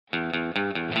Hey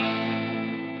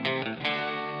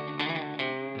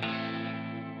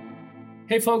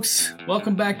folks,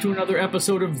 welcome back to another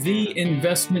episode of the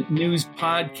Investment News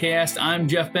Podcast. I'm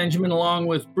Jeff Benjamin along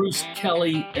with Bruce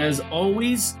Kelly. As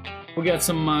always, we got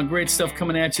some great stuff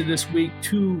coming at you this week.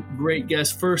 Two great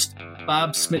guests. First,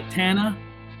 Bob Smietana,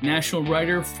 national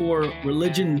writer for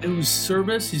Religion News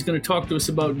Service. He's going to talk to us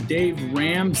about Dave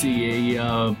Ramsey,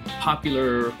 a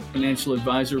popular financial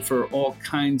advisor for all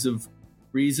kinds of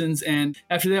reasons. And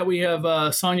after that, we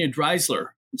have Sonya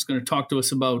Dreizler, who's going to talk to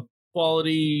us about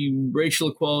equality, racial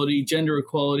equality, gender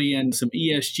equality, and some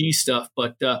ESG stuff.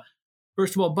 But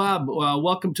first of all, Bob,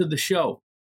 welcome to the show.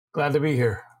 Glad to be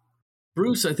here.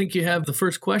 Bruce, I think you have the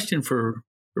first question for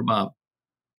Bob.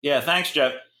 Yeah, thanks,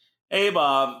 Jeff. Hey,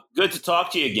 Bob. Good to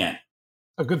talk to you again.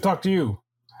 Good to talk to you.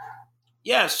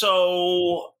 Yeah,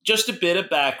 so just a bit of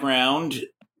background.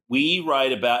 We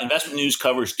write about, Investment News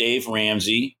covers Dave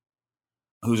Ramsey,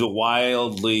 who's a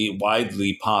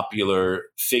widely popular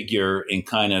figure in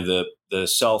kind of the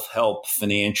self-help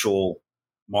financial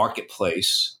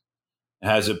marketplace.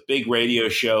 Has a big radio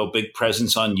show, big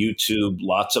presence on YouTube,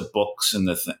 lots of books and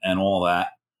all that.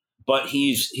 But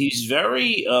he's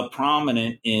very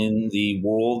prominent in the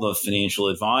world of financial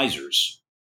advisors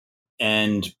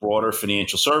and broader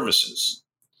financial services.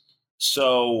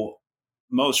 So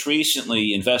most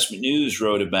recently, Investment News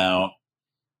wrote about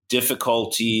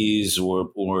difficulties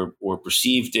or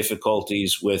perceived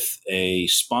difficulties with a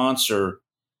sponsor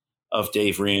of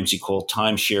Dave Ramsey called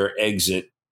Timeshare Exit.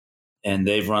 And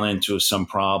they've run into some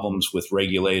problems with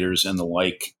regulators and the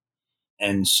like.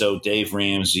 And so Dave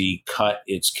Ramsey cut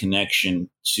its connection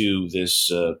to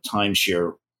this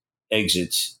Timeshare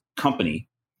Exit company,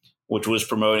 which was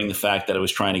promoting the fact that it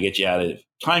was trying to get you out of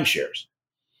timeshares.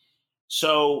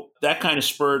 So that kind of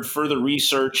spurred further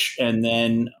research. And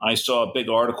then I saw a big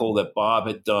article that Bob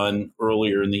had done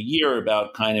earlier in the year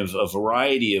about kind of a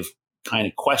variety of kind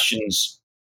of questions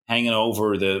hanging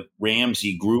over the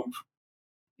Ramsey group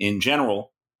in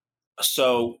general.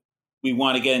 So we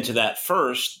want to get into that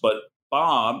first. But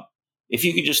Bob, if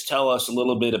you could just tell us a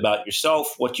little bit about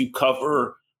yourself, what you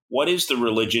cover, what is the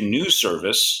Religion News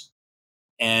Service,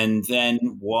 and then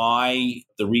why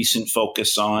the recent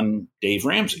focus on Dave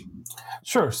Ramsey?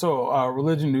 Sure. So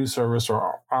Religion News Service,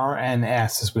 or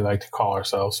RNS, as we like to call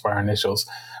ourselves by our initials,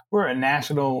 we're a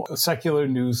national secular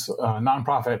news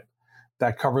nonprofit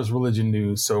that covers religion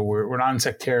news. So we're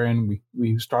non-sectarian.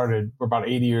 We're about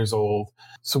 80 years old.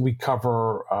 So we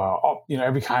cover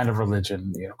every kind of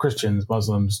religion, Christians,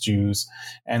 Muslims, Jews,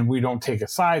 and we don't take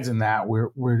sides in that.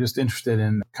 We're just interested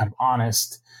in kind of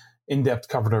honest, in-depth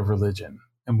coverage of religion.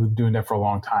 And we've been doing that for a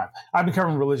long time. I've been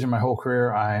covering religion my whole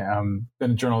career. I've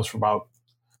been a journalist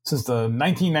since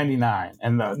 1999,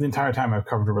 and the entire time I've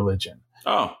covered religion.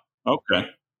 Oh, okay.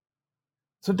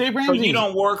 So Dave Ramsey. So you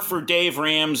don't work for Dave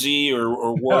Ramsey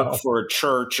or work for a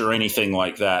church or anything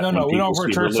like that? No, we don't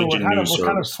work for a church. So we're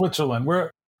kind of Switzerland. We're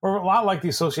a lot like the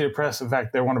Associated Press. In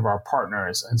fact, they're one of our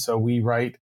partners, and so we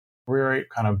write very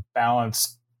kind of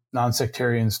balanced,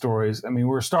 non-sectarian stories. I mean,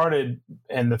 we were started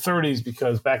in the 30s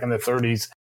because back in the 30s,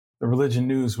 the religion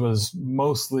news was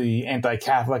mostly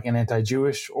anti-Catholic and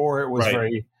anti-Jewish, or it was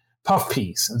very puff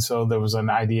piece. And so there was an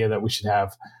idea that we should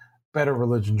have better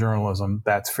religion journalism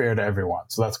that's fair to everyone.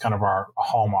 So that's kind of our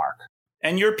hallmark.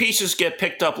 And your pieces get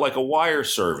picked up like a wire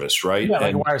service, right? Yeah,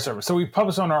 like a wire service. So we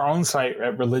publish on our own site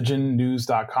at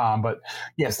religionnews.com. But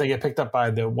yes, they get picked up by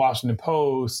the Washington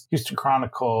Post, Houston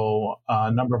Chronicle,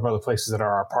 a number of other places that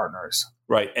are our partners.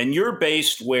 Right. And you're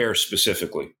based where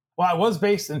specifically? Well, I was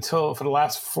based for the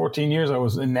last 14 years, I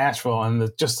was in Nashville.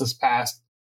 And just this past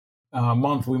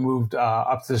month, we moved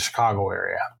up to the Chicago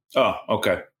area. Oh,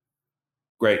 okay.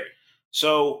 Great.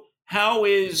 So how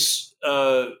is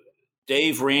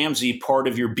Dave Ramsey part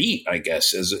of your beat, I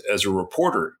guess, as a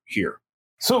reporter here?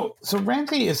 So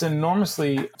Ramsey is so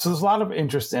there's a lot of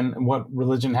interest in what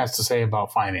religion has to say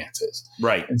about finances.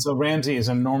 Right. And so Ramsey is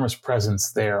an enormous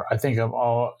presence there. I think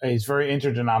he's very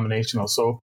interdenominational.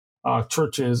 So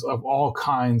churches of all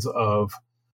kinds of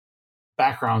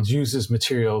backgrounds use his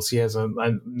materials. He has a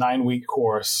 9-week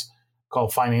course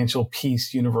called Financial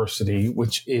Peace University,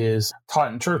 which is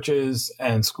taught in churches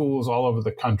and schools all over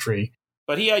the country.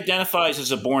 But he identifies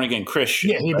as a born-again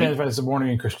Christian. Yeah, he identifies as a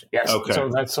born-again Christian. Yes. Okay.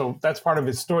 So that's part of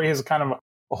his story. He has a kind of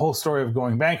a whole story of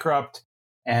going bankrupt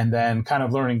and then kind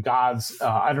of learning God's.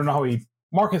 I don't know how he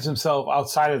markets himself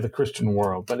outside of the Christian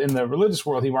world, but in the religious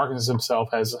world, he markets himself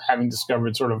as having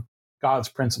discovered sort of God's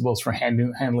principles for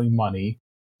handling money.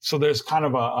 So there's kind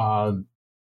of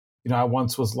I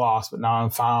once was lost, but now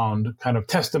I'm found kind of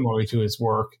testimony to his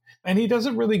work. And he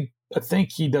doesn't really I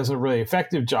think he does a really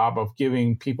effective job of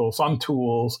giving people some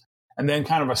tools and then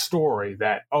kind of a story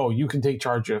that, oh, you can take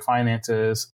charge of your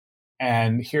finances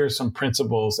and here's some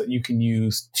principles that you can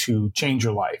use to change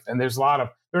your life. And there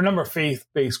are a number of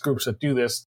faith-based groups that do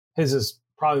this. His is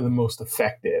probably the most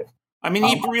effective. I mean,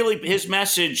 his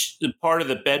message, part of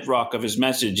the bedrock of his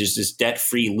message is this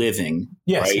debt-free living.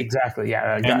 Yes, right? Exactly.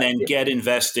 Yeah. And then get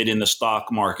invested in the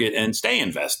stock market and stay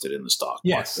invested in the stock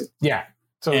market. Yes. Yeah.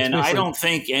 So and I don't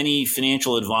think any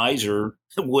financial advisor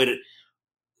would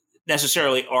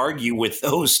necessarily argue with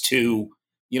those two.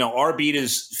 Our beat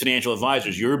is financial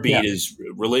advisors. Your beat is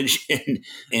religion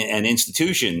and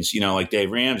institutions, like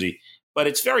Dave Ramsey. But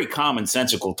it's very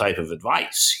commonsensical type of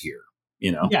advice here.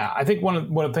 Yeah, I think one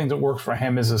of the things that works for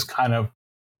him is this kind of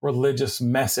religious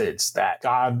message that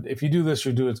God, if you do this,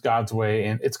 you do it God's way.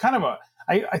 And it's kind of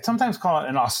I sometimes call it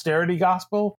an austerity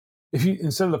gospel. If you,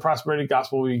 instead of the prosperity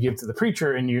gospel where you give to the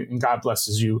preacher and God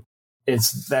blesses you,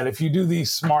 it's that if you do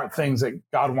these smart things that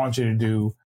God wants you to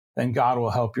do, then God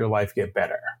will help your life get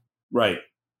better. Right.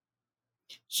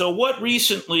 So what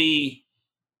recently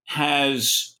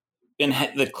has been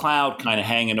the cloud kind of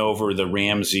hanging over the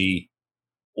Ramsey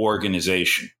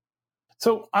organization?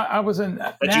 So I was in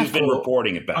that Nashville. You've been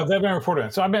reporting about. I've been reporting.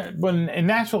 So in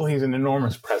Nashville, he's an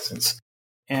enormous presence,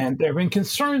 and there have been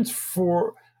concerns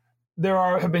for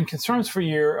a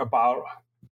year about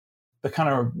the kind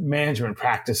of management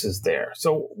practices there.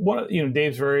 So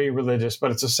Dave's very religious,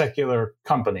 but it's a secular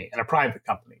company and a private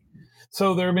company.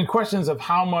 So there have been questions of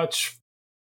how much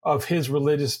of his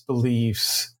religious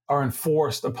beliefs are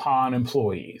enforced upon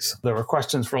employees. There were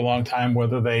questions for a long time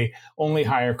whether they only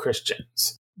hire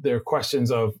Christians. There are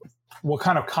questions of what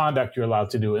kind of conduct you're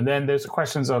allowed to do. And then there's the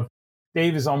questions of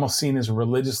Dave is almost seen as a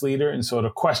religious leader. And so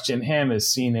to question him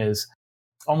is seen as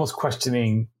almost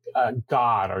questioning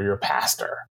God or your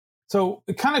pastor. So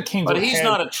it kind of came to But he's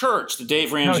not a church. The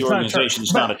Dave Ramsey organization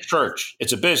is not a church.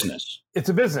 It's a business. It's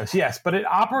a business, yes. But it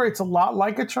operates a lot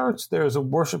like a church. There's a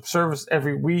worship service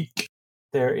every week.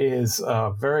 There is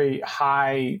a very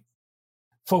high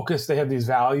focus. They have these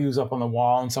values up on the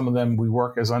wall, and some of them, we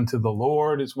work as unto the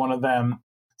Lord is one of them.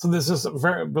 So there's this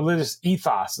very religious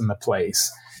ethos in the place.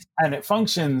 And it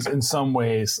functions in some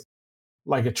ways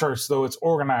like a church, though it's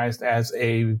organized as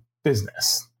a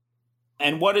business.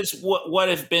 And what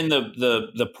have been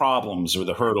the problems or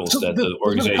the hurdles that the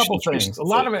organization? There's a couple things. A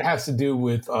lot of it has to do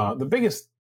with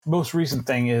most recent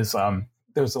thing is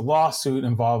there's a lawsuit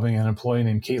involving an employee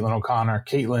named Caitlin O'Connor.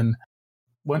 Caitlin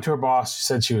went to her boss.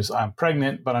 She said I'm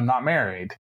pregnant, but I'm not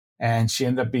married. And she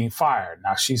ended up being fired.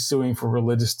 Now she's suing for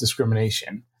religious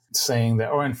discrimination, saying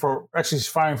that,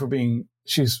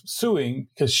 she's suing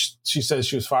because she says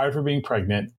she was fired for being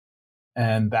pregnant.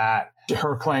 And that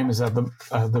her claim is that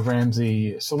the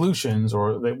Ramsey Solutions,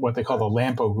 or what they call the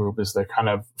Lampo Group is their kind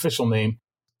of official name,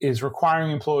 is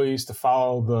requiring employees to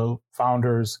follow the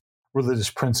founder's religious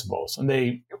principles. And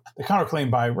the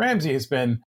counterclaim by Ramsey has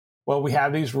been, well, we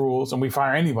have these rules and we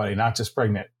fire anybody, not just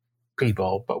pregnant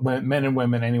people, but men and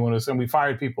women, anyone and we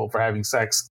fired people for having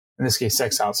sex, in this case,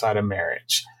 sex outside of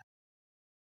marriage.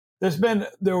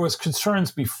 There was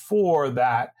concerns before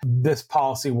that this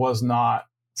policy was not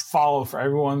followed for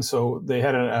everyone. So they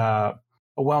had a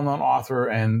well-known author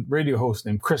and radio host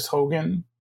named Chris Hogan,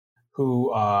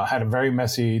 who had a very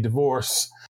messy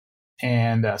divorce.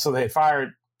 And so they had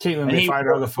fired Caitlin, they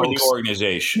fired other folks. For the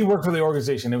organization. He worked for the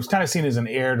organization. It was kind of seen as an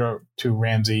heir to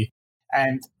Ramsey.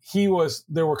 And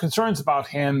there were concerns about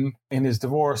him in his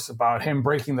divorce, about him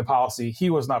breaking the policy. He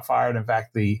was not fired. In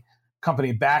fact, the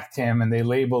company backed him, and they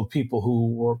labeled people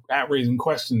who were raising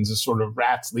questions as sort of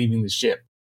rats leaving the ship.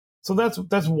 So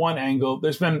that's one angle.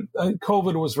 There's been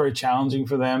COVID was very challenging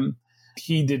for them.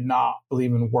 He did not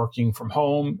believe in working from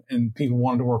home, and people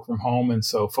wanted to work from home. And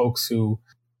so folks who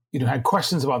had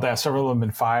questions about that, several of them have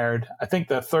been fired. I think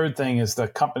the third thing is the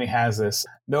company has this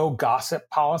no gossip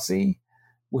policy,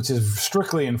 which is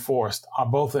strictly enforced on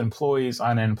both employees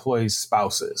and employees'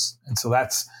 spouses. And so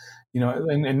that's,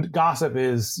 and gossip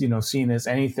is, seen as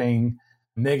anything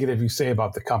negative you say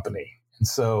about the company. And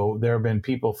so there have been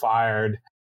people fired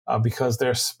because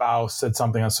their spouse said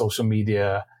something on social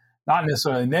media, not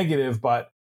necessarily negative, but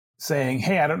saying,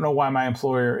 hey, I don't know why my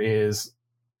employer is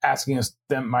asking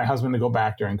my husband to go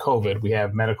back during COVID. We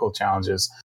have medical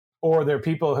challenges. Or there are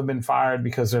people who have been fired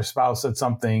because their spouse said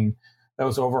something that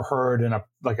was overheard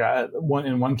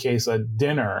in one case, a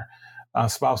dinner.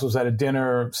 Spouse was at a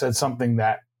dinner, said something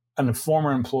that a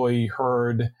former employee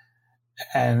heard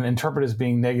and interpreted as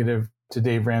being negative to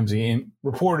Dave Ramsey and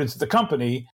reported to the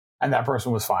company, and that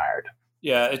person was fired.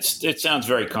 Yeah, it sounds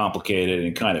very complicated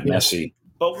and kind of messy.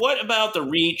 But what about the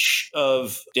reach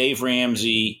of Dave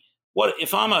Ramsey what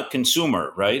if I'm a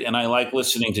consumer, right? And I like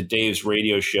listening to Dave's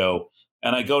radio show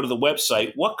and I go to the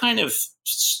website, what kind of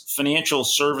financial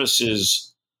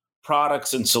services,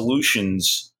 products and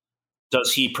solutions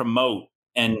does he promote?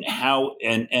 And how,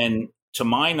 and to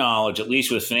my knowledge, at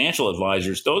least with financial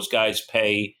advisors, those guys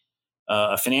pay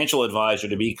a financial advisor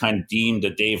to be kind of deemed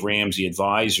a Dave Ramsey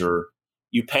advisor.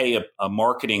 You pay a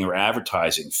marketing or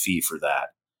advertising fee for that.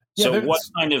 Yeah, so what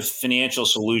kind of financial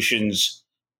solutions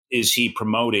is he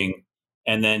promoting?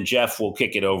 And then Jeff will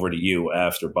kick it over to you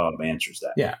after Bob answers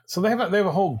that. Yeah. So they have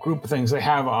a whole group of things. They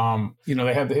have,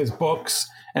 they have his books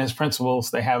and his principles.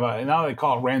 They have now they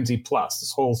call it Ramsey Plus,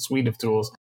 this whole suite of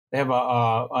tools. They have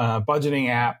a budgeting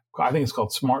app. I think it's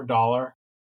called Smart Dollar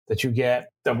that you get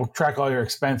that will track all your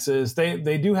expenses.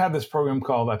 They do have this program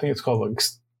called, I think it's called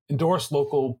Endorsed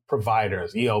Local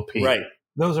Providers, ELP. Right.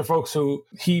 Those are folks who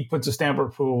he puts a stamp of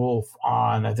approval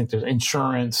on. I think there's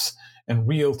insurance and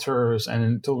realtors, and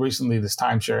until recently, this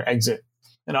timeshare exit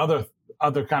and other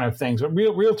kind of things. But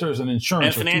realtors and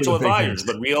insurance and financial advisors,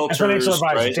 but realtors, and financial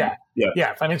advisors, right?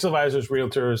 Yeah, financial advisors,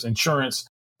 realtors, insurance.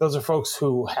 Those are folks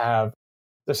who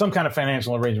there's some kind of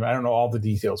financial arrangement. I don't know all the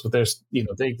details, but there's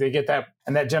they get that,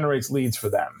 and that generates leads for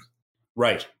them.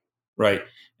 Right.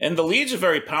 And the leads are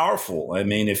very powerful. I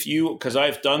mean, because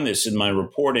I've done this in my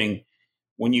reporting.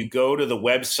 When you go to the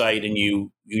website and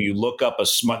you look up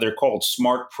they're called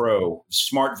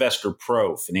SmartVestor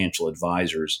Pro financial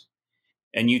advisors,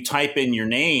 and you type in your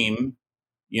name,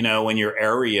 in your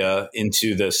area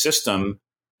into the system,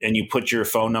 and you put your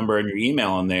phone number and your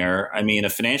email in there. I mean, a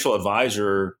financial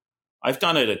advisor, I've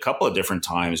done it a couple of different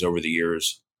times over the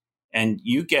years, and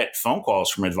you get phone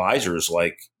calls from advisors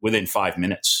like within 5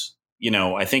 minutes.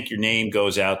 I think your name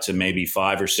goes out to maybe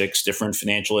 5 or 6 different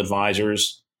financial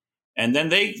advisors. And then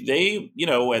they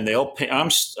and they'll pay.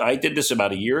 I did this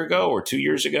about a year ago or 2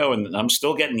 years ago, and I'm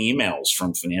still getting emails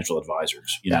from financial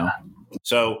advisors.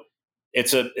 So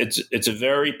it's a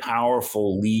very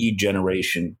powerful lead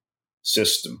generation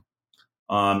system.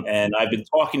 And I've been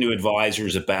talking to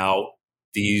advisors about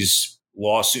these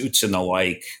lawsuits and the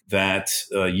like that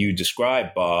you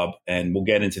described, Bob, and we'll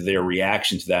get into their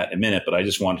reaction to that in a minute. But I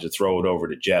just wanted to throw it over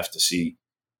to Jeff to see.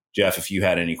 Jeff, if you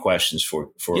had any questions for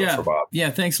Bob. Yeah,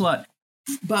 thanks a lot.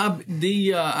 Bob,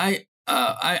 I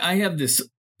have this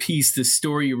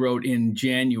story you wrote in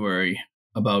January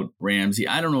about Ramsey.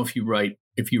 I don't know if you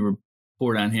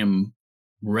report on him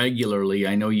regularly.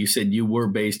 I know you said you were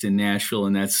based in Nashville,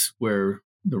 and that's where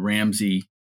the Ramsey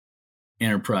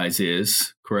enterprise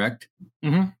is, correct?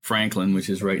 Mm-hmm. Franklin, which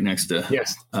is right next to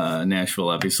Nashville,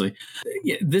 obviously.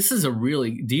 Yeah, this is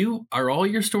are all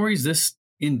your stories this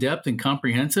in-depth and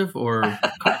comprehensive, or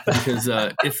because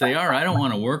if they are, I don't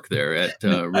want to work there at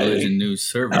Religion News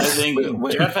Service. I think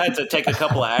Jeff had to take a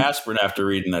couple of asprin after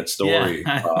reading that story.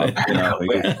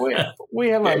 We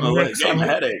have a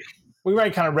headache. We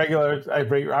write kind of regular. I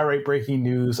write breaking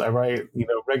news. I write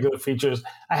regular features.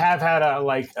 I have had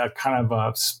a kind of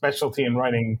a specialty in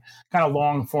writing kind of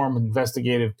long form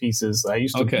investigative pieces. I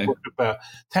used to work at the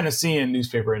Tennessean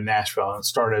newspaper in Nashville and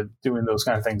started doing those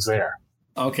kind of things there.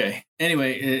 Okay.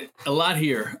 Anyway, a lot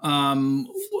here. How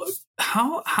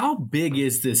big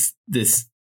is this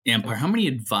empire? How many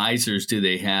advisors do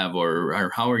they have,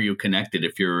 or how are you connected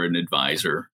if you're an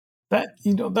advisor? That's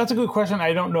a good question.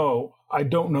 I don't know. I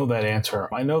don't know that answer.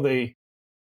 I know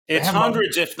it's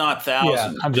hundreds, if not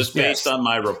thousands, just based on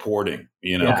my reporting.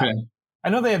 Okay. I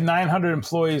know they have 900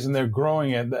 employees and they're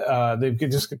growing it. They've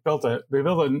just built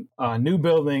a new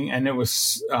building, and it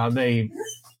was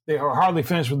they are hardly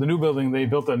finished with the new building. They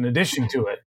built an addition to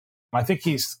it. I think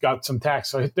he's got some tax.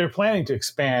 So they're planning to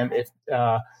expand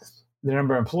the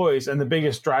number of employees, and the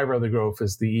biggest driver of the growth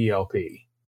is the ELP.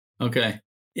 Okay.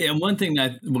 Yeah, one thing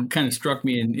that kind of struck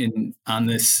me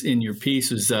in your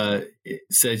piece was it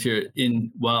says here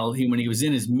when he was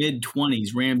in his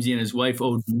mid-20s, Ramsey and his wife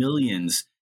owed millions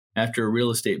after a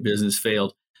real estate business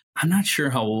failed. I'm not sure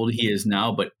how old he is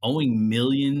now, but owing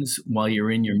millions while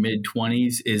you're in your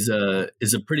mid-20s is a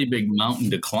pretty big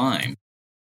mountain to climb.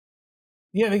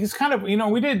 Yeah, it's kind of,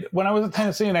 we did, when I was at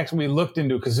Tennessee, and actually we looked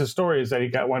into it, because the story is that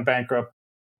he went bankrupt,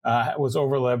 was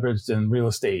over-leveraged in real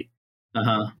estate.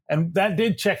 Uh-huh. And that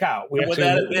did check out. Would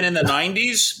that have been in the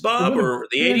 90s, Bob, or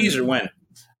the 80s, or when?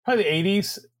 Probably the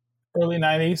 80s, early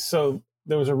 90s. So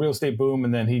there was a real estate boom,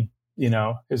 and then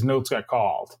his notes got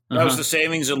called. That was the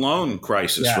savings and loan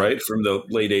crisis, right? From the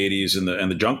late 80s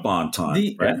and the junk bond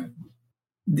time, right?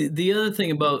 The other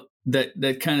thing about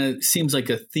that kind of seems like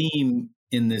a theme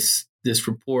in this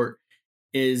report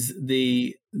is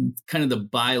the kind of the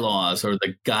bylaws or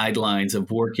the guidelines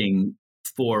of working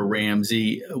for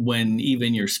Ramsey, when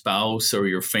even your spouse or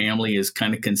your family is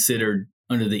kind of considered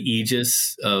under the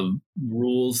aegis of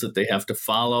rules that they have to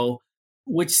follow,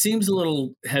 which seems a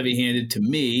little heavy-handed to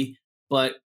me,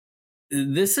 but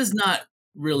this is not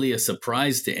really a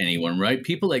surprise to anyone, right?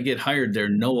 People that get hired there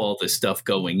know all this stuff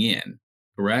going in,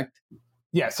 correct?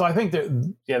 Yeah, so I think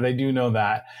that, they do know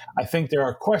that. I think there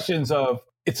are questions of,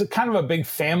 it's a kind of a big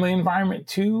family environment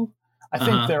too. I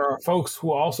think there are folks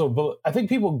who also, I think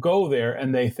people go there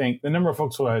and they think, the number of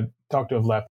folks who I talked to have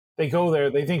left, they go there,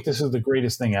 they think this is the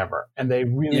greatest thing ever. And they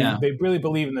really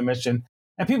believe in the mission.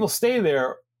 And people stay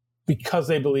there because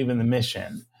they believe in the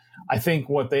mission. I think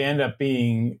what they end up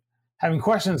having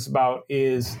questions about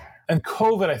is, and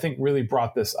COVID, I think, really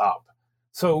brought this up.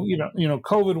 So,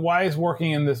 COVID, why is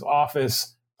working in this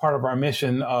office part of our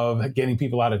mission of getting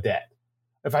people out of debt?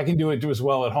 If I can do it as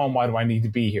well at home, why do I need to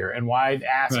be here? And why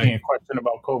asking a question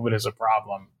about COVID is a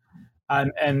problem?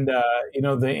 And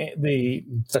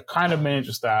the kind of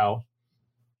manager style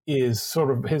is sort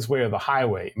of his way or the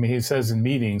highway. I mean, he says in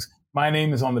meetings, my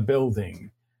name is on the building.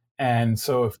 And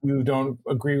so if you don't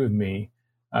agree with me,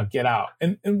 get out.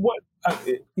 And what,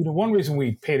 one reason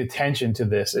we paid attention to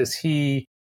this is he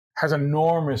has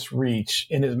enormous reach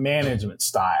in his management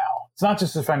style. It's not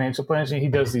just his financial planning. He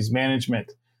does these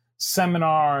management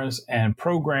seminars and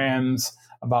programs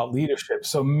about leadership.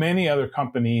 So many other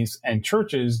companies and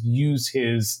churches use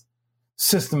his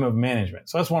system of management.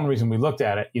 So that's one reason we looked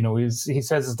at it. He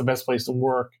says it's the best place to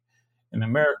work in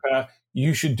America.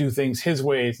 You should do things his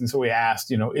ways. And so we asked,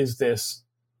 does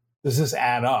this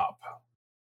add up?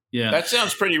 Yeah. That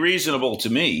sounds pretty reasonable to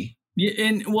me. Yeah.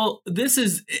 And this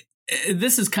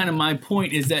is kind of my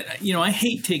point, is that, I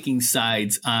hate taking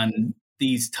sides on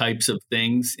these types of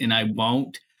things, and I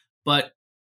won't. But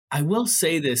I will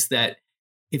say this, that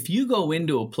if you go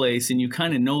into a place and you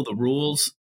kind of know the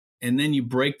rules, and then you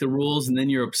break the rules, and then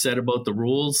you're upset about the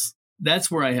rules,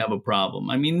 that's where I have a problem.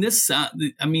 I mean,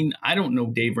 I don't know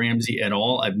Dave Ramsey at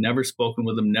all. I've never spoken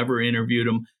with him, never interviewed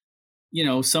him.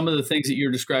 Some of the things that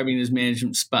you're describing in his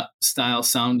management style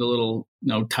sound a little,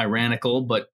 tyrannical,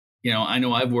 but, I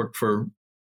know I've worked for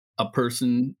a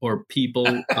person or people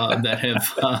that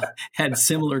have had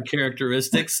similar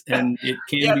characteristics, and it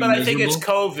can be miserable. I think it's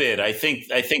COVID. I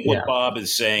think what Bob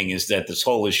is saying is that this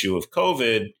whole issue of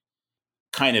COVID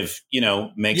kind of,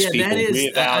 makes people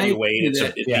reevaluate. It's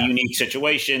a unique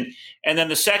situation. And then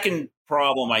the second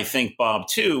problem, I think, Bob,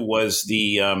 too, was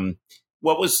the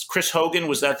what was Chris Hogan?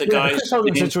 Was that the guy? The Chris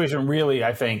Hogan situation, really,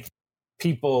 I think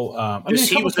people.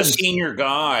 He was a senior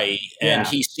guy, and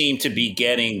he seemed to be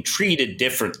getting treated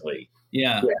differently.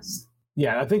 Yeah. Yes.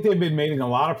 Yeah, I think they've been making a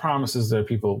lot of promises to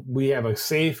people. We have a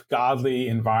safe, godly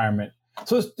environment.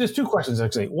 So there's two questions,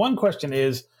 actually. One question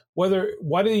is whether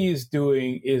what he is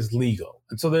doing is legal.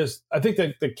 And so I think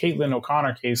that the Caitlin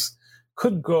O'Connor case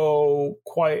could go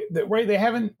quite right. They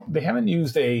haven't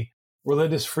used a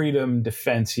religious freedom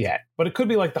defense yet, but it could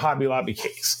be like the Hobby Lobby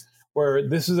case, where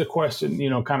this is a question,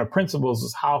 kind of principles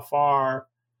is how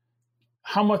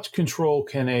much control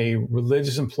can a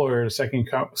religious employer, a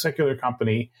secular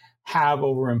company have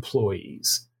over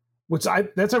employees?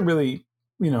 That's a really,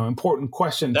 important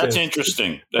question. That's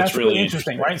interesting. That's really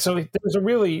interesting, right? So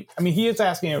there's he is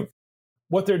asking,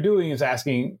 what they're doing is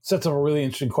sets up a really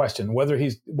interesting question, whether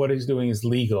what he's doing is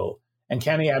legal, and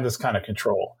can he have this kind of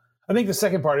control? I think the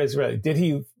second part is really, did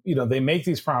he, they make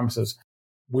these promises.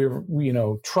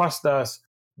 Trust us.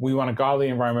 We want a godly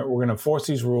environment. We're going to enforce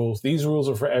these rules. These rules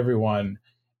are for everyone.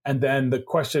 And then the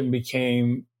question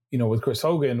became, with Chris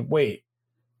Hogan, wait,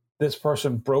 this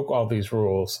person broke all these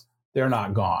rules. They're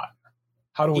not gone.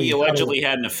 He allegedly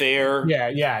had an affair.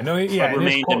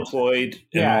 Remained employed.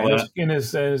 In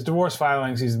his divorce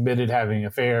filings, he's admitted having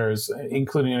affairs,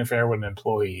 including an affair with an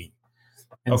employee.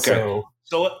 And so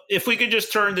if we could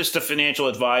just turn this to financial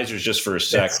advisors just for a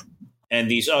sec, and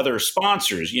these other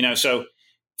sponsors, so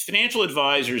financial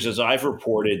advisors, as I've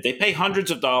reported, they pay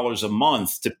hundreds of dollars a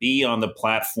month to be on the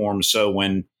platform. So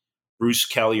when Bruce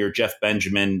Kelly or Jeff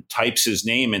Benjamin types his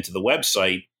name into the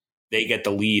website, they get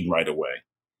the lead right away.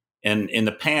 And in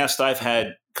the past, I've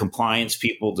had compliance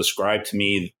people describe to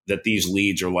me that these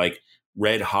leads are like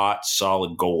red hot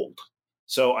solid gold.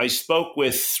 So I spoke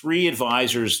with 3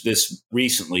 advisors this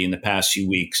recently in the past few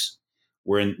weeks.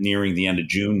 We're nearing the end of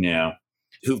June now,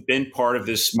 who've been part of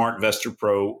this Smart Investor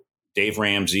Pro Dave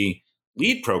Ramsey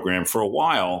lead program for a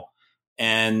while.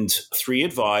 And 3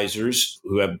 advisors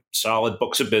who have solid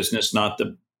books of business, not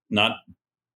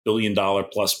billion-dollar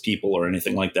plus people or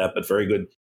anything like that, but very good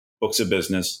books of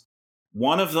business.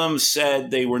 One of them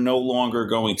said they were no longer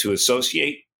going to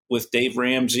associate with Dave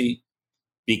Ramsey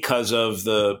because of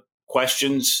the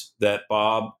questions that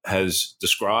Bob has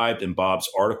described and Bob's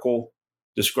article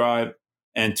described.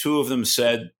 And 2 of them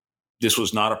said this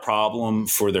was not a problem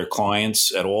for their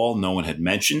clients at all. No one had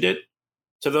mentioned it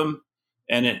to them.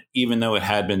 And even though it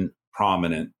had been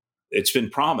prominent, it's been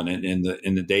prominent in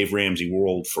the Dave Ramsey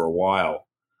world for a while.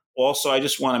 Also, I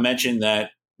just want to mention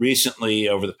that recently,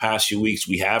 over the past few weeks,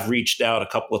 we have reached out a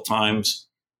couple of times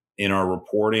in our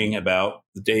reporting about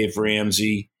the Dave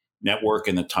Ramsey network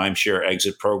and the timeshare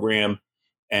exit program,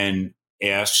 and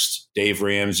asked Dave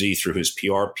Ramsey through his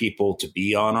PR people to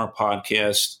be on our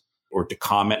podcast or to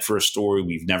comment for a story.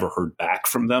 We've never heard back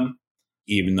from them,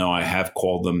 even though I have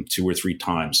called them 2 or 3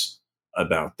 times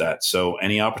about that. So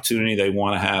any opportunity they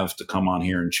want to have to come on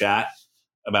here and chat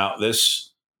about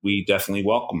this, we definitely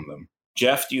welcome them.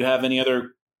 Jeff, do you have any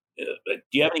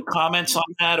comments on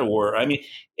that? Or, I mean,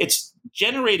 it's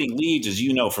generating leads, as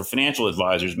you know, for financial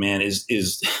advisors, man, is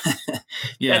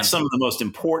yeah. That's some of the most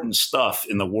important stuff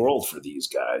in the world for these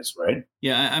guys, right?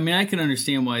 Yeah, I mean, I can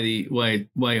understand why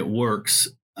it works.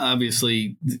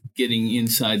 Obviously, getting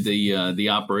inside the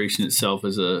operation itself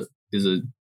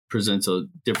presents a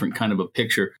different kind of a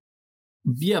picture.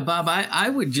 Yeah, Bob, I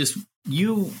would just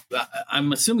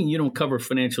I'm assuming you don't cover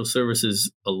financial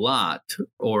services a lot,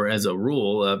 or as a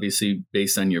rule, obviously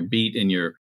based on your beat and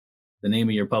the name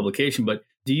of your publication. But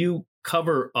do you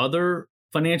cover other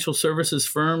financial services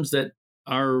firms that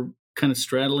are kind of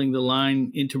straddling the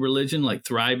line into religion, like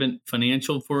Thrivent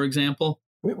Financial, for example?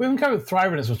 We haven't covered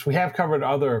Thrivent, which we have covered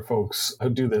other folks who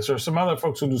do this, or some other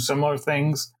folks who do similar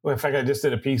things. In fact, I just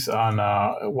did a piece on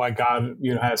why God,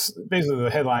 has basically the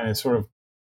headline is sort of,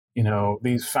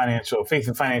 these faith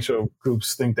and financial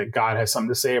groups think that God has something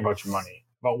to say about your money,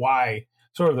 about why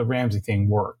sort of the Ramsey thing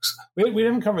works. We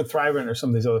haven't covered Thrivent or some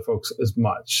of these other folks as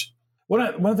much. One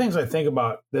of the things I think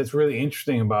about that's really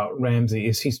interesting about Ramsey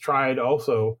is he's done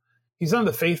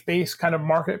the faith-based kind of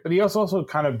market, but he also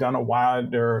kind of done a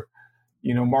wider,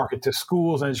 market to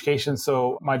schools and education.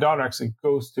 So my daughter actually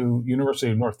goes to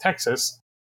University of North Texas,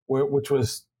 which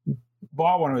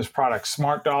bought one of his products,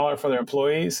 Smart Dollar, for their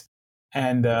employees.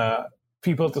 And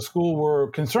people at the school were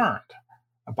concerned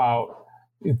about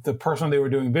the person they were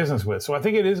doing business with. So I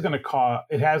think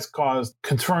it has caused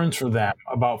concerns for them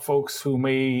about folks who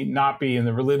may not be in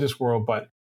the religious world, but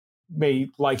may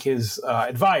like his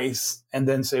advice and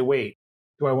then say, wait,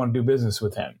 do I want to do business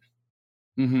with him?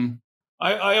 Mm-hmm.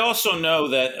 I also know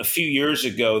that a few years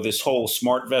ago, this whole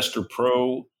SmartVestor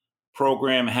Pro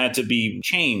program had to be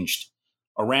changed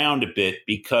around a bit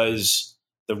because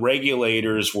the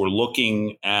regulators were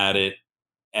looking at it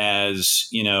as,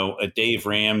 a Dave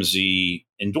Ramsey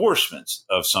endorsement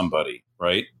of somebody,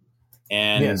 right?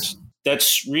 And yes.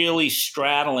 That's really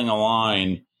straddling a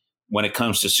line when it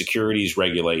comes to securities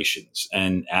regulations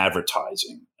and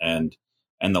advertising and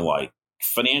the like.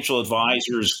 Financial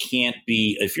advisors can't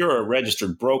be, if you're a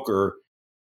registered broker,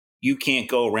 you can't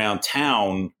go around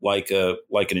town like an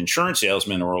insurance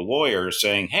salesman or a lawyer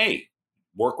saying, hey,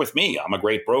 work with me. I'm a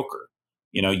great broker.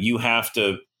 You have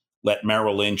to let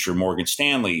Merrill Lynch or Morgan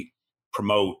Stanley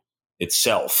promote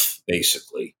itself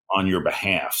basically on your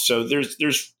behalf. So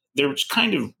there's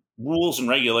kind of rules and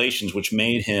regulations which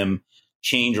made him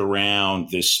change around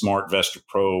this SmartVestor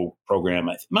Pro program.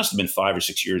 It must have been 5 or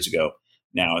 6 years ago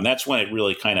now. And that's when it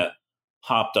really kind of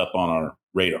popped up on our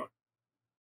radar.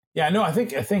 Yeah, no, I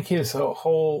think his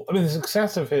the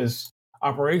success of his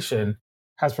operation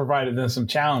has provided them some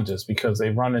challenges because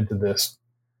they've run into this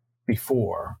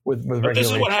before with but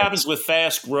this is what happens with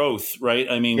fast growth, right?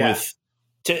 I mean,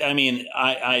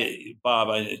 Bob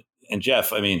and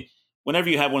Jeff, whenever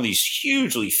you have one of these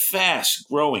hugely fast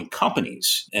growing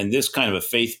companies and this kind of a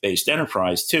faith-based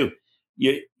enterprise too,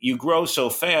 you grow so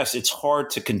fast, it's hard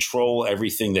to control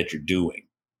everything that you're doing,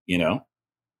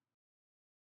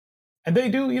 And they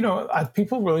do,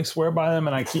 people really swear by them.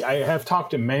 And I have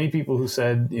talked to many people who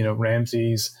said,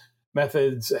 Ramsey's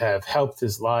methods have helped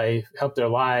their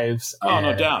lives. Oh,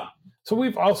 no doubt. So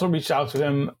we've also reached out to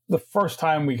him. The first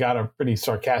time we got a pretty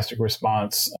sarcastic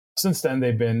response. Since then,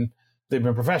 they've been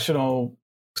professional,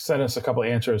 sent us a couple of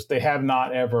answers. They have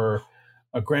not ever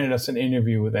granted us an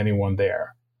interview with anyone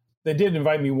there. They did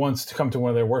invite me once to come to one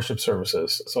of their worship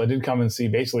services. So I did come and see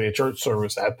basically a church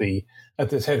service at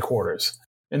this headquarters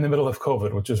in the middle of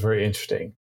COVID, which was very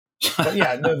interesting. But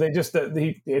yeah, no,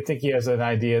 I think he has an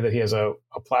idea that he has a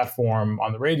platform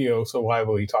on the radio. So why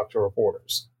will he talk to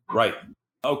reporters? Right.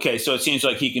 Okay. So it seems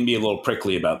like he can be a little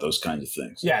prickly about those kinds of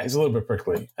things. Yeah, he's a little bit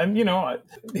prickly. And,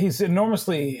 he's been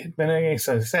enormously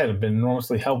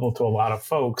helpful to a lot of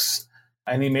folks.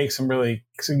 And he makes some really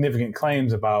significant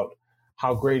claims about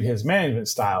how great his management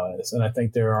style is. And I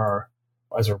think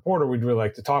as a reporter, we'd really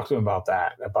like to talk to him about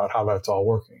that, about how that's all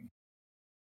working.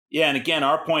 Yeah, and again,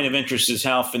 our point of interest is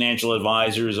how financial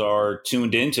advisors are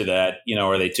tuned into that.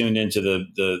 Are they tuned into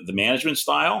the management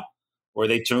style, or are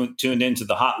they tuned into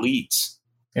the hot leads?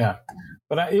 Yeah,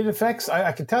 but it affects.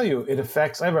 I can tell you, it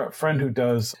affects. I have a friend who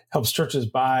helps churches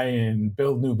buy and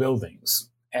build new buildings,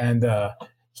 and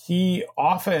he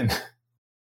often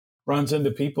runs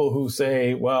into people who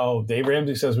say, "Well, Dave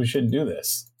Ramsey says we shouldn't do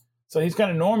this." So he's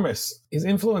got enormous. His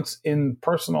influence in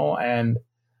personal and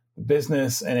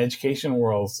business and education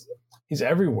worlds, he's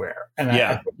everywhere, and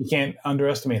I think you can't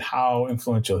underestimate how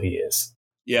influential he is.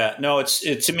 Yeah, no,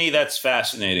 to me that's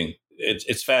fascinating.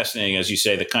 It's fascinating, as you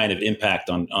say, the kind of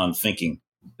impact on thinking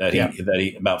that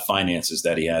he about finances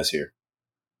that he has here.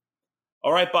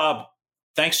 All right, Bob,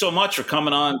 thanks so much for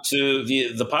coming on to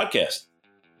the podcast.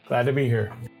 Glad to be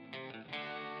here.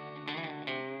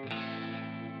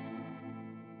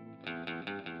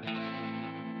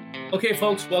 Okay,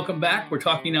 folks, welcome back. We're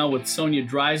talking now with Sonya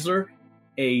Dreizler,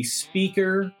 a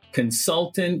speaker,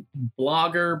 consultant,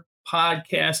 blogger,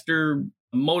 podcaster,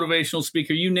 motivational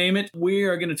speaker, you name it. We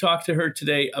are going to talk to her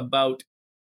today about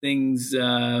things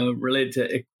related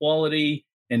to equality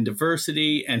and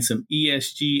diversity and some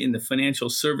ESG in the financial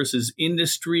services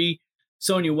industry.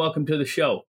 Sonya, welcome to the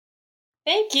show.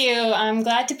 Thank you. I'm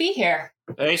glad to be here.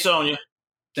 Hey, Sonya.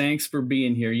 Thanks for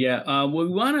being here. Yeah,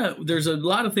 there's a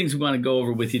lot of things we want to go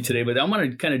over with you today, but I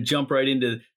want to kind of jump right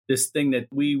into this thing that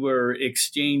we were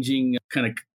exchanging kind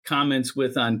of comments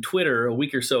with on Twitter a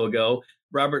week or so ago.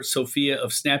 Robert Sophia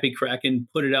of Snappy Kraken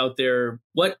put it out there.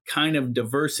 What kind of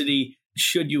diversity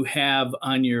should you have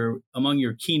among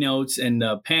your keynotes and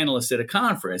panelists at a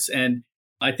conference? And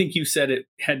I think you said it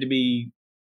should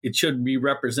be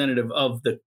representative of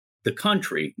the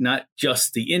country, not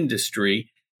just the industry.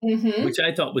 Mm-hmm. Which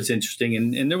I thought was interesting.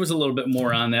 And there was a little bit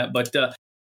more on that. But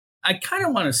I kind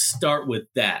of want to start with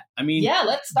that. I mean,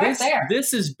 let's start there.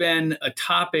 This has been a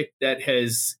topic that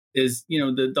is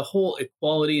the whole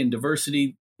equality and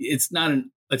diversity. It's not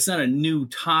a new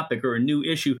topic or a new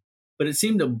issue, but it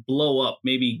seemed to blow up,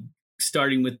 maybe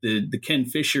starting with the Ken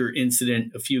Fisher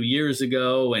incident a few years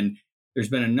ago. And there's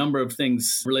been a number of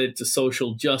things related to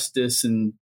social justice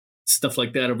and stuff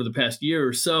like that over the past year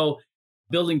or so,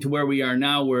 building to where we are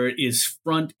now, where it is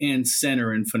front and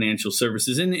center in financial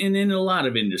services and in a lot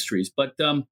of industries. But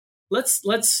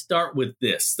let's start with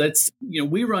this.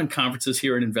 We run conferences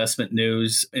here at Investment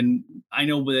News, and I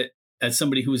know that as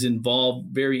somebody who's involved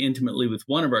very intimately with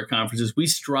one of our conferences, we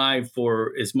strive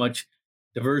for as much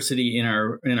diversity in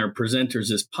our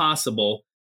presenters as possible.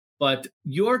 But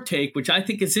your take, which I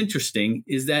think is interesting,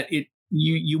 is that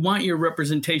you want your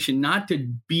representation not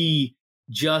to be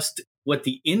just where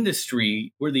the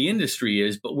industry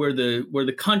is, but where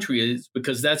the country is,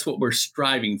 because that's what we're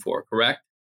striving for, correct?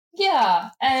 Yeah,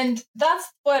 and that's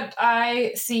what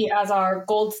I see as our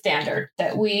gold standard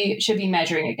that we should be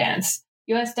measuring against.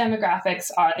 U.S.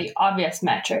 demographics are the obvious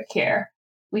metric here.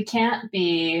 We can't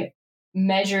be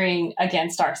measuring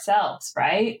against ourselves,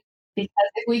 right? Because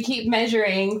if we keep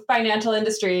measuring financial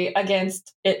industry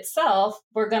against itself,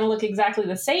 we're going to look exactly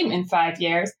the same in 5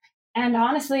 years. And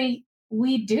honestly,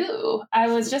 we do. I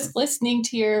was just listening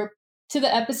to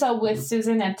the episode with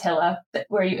Susan Antilla,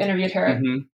 where you interviewed her a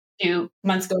few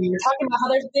months ago. You were talking about how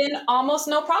there's been almost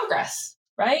no progress,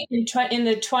 right? In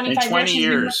the 25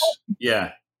 years.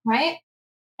 Yeah. Right?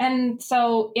 And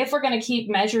so if we're going to keep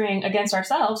measuring against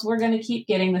ourselves, we're going to keep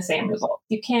getting the same results.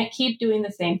 You can't keep doing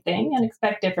the same thing and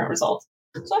expect different results.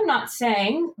 So I'm not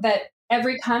saying that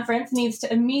every conference needs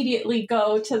to immediately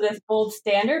go to this gold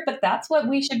standard, but that's what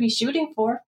we should be shooting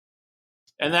for.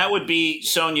 And that would be,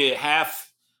 Sonya,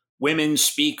 half women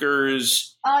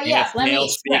speakers, half male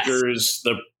speakers,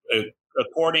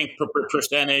 according to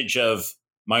percentage of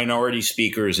minority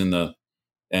speakers and the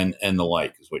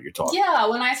like is what you're talking about. Yeah,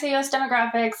 when I say U.S.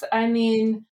 demographics, I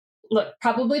mean, look,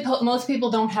 probably most people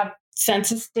don't have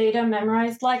census data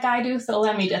memorized like I do, so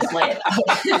let me just lay it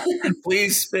out.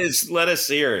 Please let us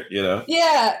hear it,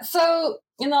 Yeah, so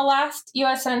in the last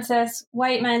U.S. Census,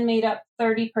 white men made up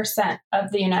 30%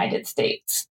 of the United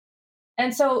States.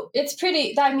 And so that's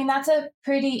a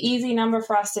pretty easy number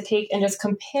for us to take and just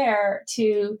compare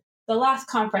to the last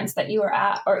conference that you were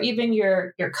at, or even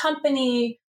your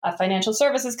company, a financial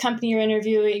services company you're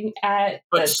interviewing at.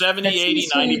 But 70, 80,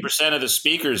 90% of the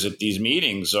speakers at these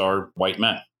meetings are white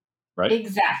men, right?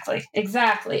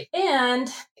 Exactly.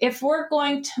 And if we're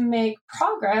going to make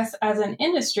progress as an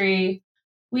industry,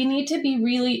 we need to be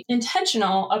really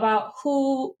intentional about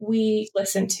who we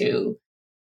listen to,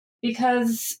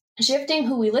 because shifting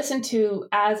who we listen to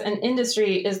as an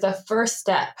industry is the first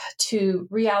step to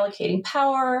reallocating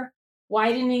power,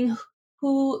 widening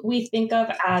who we think of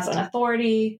as an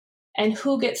authority, and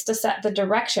who gets to set the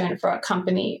direction for a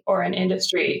company or an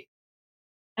industry.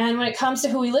 And when it comes to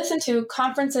who we listen to,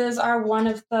 conferences are one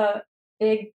of the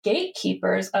big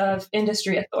gatekeepers of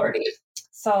industry authority.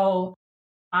 So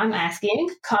I'm asking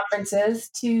conferences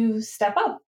to step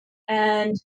up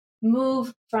and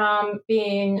move from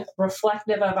being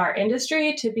reflective of our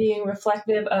industry to being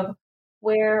reflective of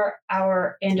where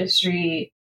our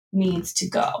industry needs to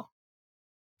go.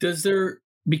 Does there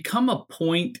become a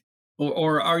point,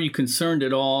 or are you concerned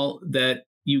at all that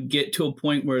you get to a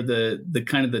point where the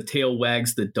kind of the tail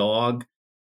wags the dog,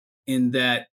 in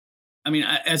that, I mean,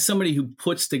 as somebody who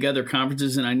puts together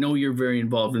conferences, and I know you're very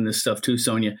involved in this stuff too,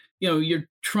 Sonya, you're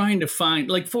trying to find,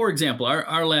 like, for example,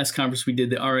 our last conference we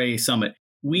did, the RIA Summit,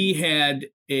 we had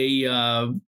we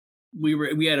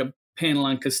had a panel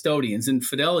on custodians. In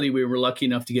Fidelity, we were lucky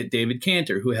enough to get David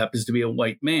Cantor, who happens to be a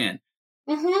white man.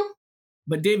 Mm-hmm.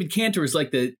 But David Cantor is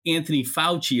like the Anthony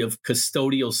Fauci of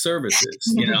custodial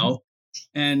services,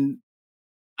 and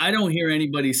I don't hear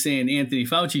anybody saying Anthony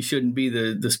Fauci shouldn't be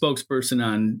the spokesperson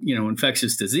on,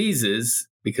 infectious diseases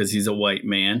because he's a white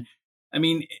man. I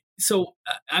mean,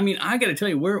 I got to tell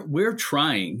you, we're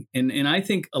trying, and I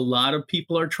think a lot of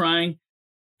people are trying,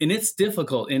 and it's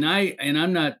difficult. And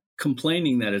I'm not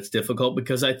complaining that it's difficult,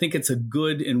 because I think it's a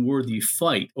good and worthy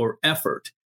fight or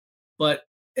effort. But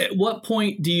at what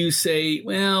point do you say,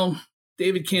 well,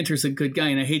 David Cantor's a good guy,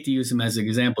 and I hate to use him as an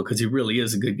example because he really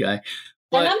is a good guy.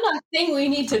 But, and I'm not saying we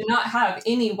need to not have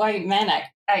any white men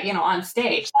on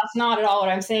stage. That's not at all what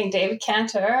I'm saying. David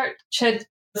Cantor should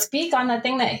speak on the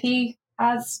thing that he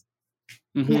has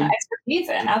expertise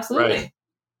in. Absolutely.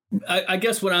 Right. I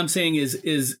guess what I'm saying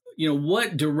is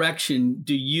what direction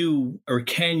do you or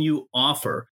can you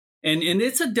offer? And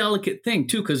it's a delicate thing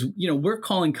too, because we're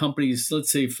calling companies,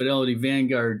 let's say Fidelity,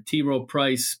 Vanguard, T. Rowe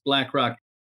Price, BlackRock,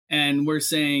 and we're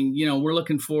saying, we're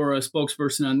looking for a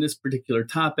spokesperson on this particular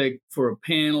topic for a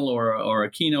panel or a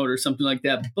keynote or something like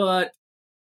that, but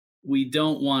we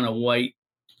don't want a white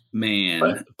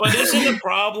man. But isn't the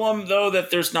problem though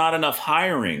that there's not enough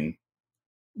hiring?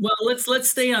 Well, let's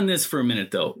stay on this for a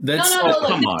minute though. No.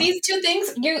 Look, these two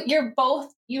things,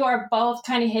 you are both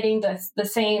kind of hitting the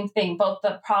same thing, both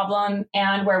the problem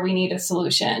and where we need a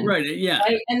solution. Right. Yeah.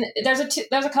 Right? And there's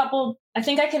a couple. I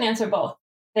think I can answer both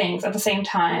things at the same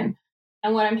time.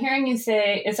 And what I'm hearing you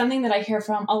say is something that I hear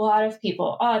from a lot of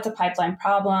people. Oh, it's a pipeline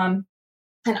problem.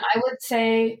 And I would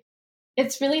say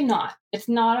it's really not. It's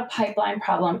not a pipeline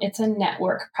problem. It's a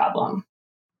network problem.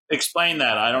 Explain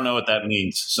that. I don't know what that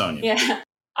means, Sonya. Yeah.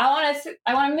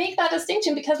 I want to make that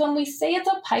distinction, because when we say it's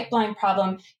a pipeline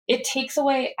problem, it takes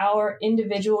away our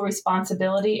individual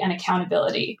responsibility and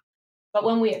accountability. But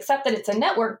when we accept that it's a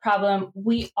network problem,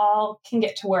 we all can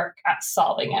get to work at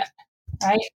solving it,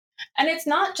 right? And it's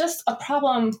not just a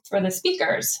problem for the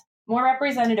speakers. More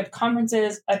representative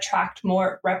conferences attract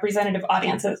more representative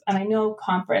audiences. And I know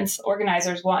conference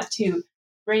organizers want to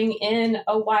bring in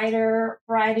a wider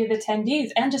variety of attendees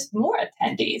and just more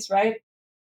attendees, right?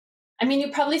 I mean,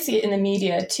 you probably see it in the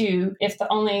media too. If the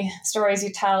only stories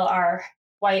you tell are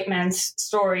white men's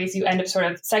stories, you end up sort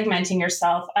of segmenting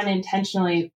yourself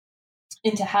unintentionally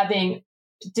into having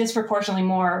disproportionately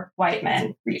more white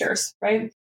men readers,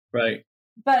 right? Right.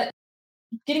 But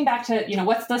getting back to,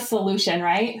 what's the solution,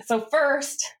 right? So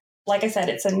first, like I said,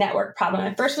 it's a network problem.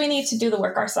 And first, we need to do the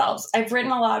work ourselves. I've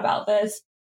written a lot about this.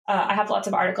 I have lots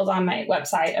of articles on my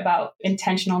website about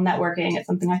intentional networking. It's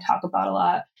something I talk about a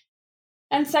lot.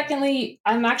 And secondly,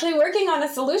 I'm actually working on a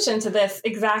solution to this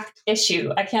exact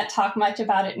issue. I can't talk much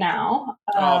about it now.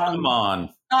 Come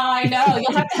on. I know.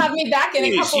 You'll have to have me back in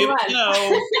a couple months.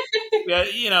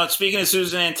 Speaking of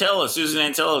Susan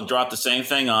Antilla dropped the same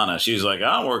thing on us. She was like,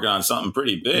 I'm working on something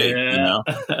pretty big,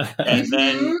 And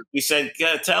then we said,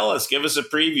 tell us, give us a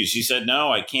preview. She said, no,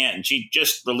 I can't. And she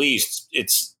just released,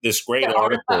 it's this great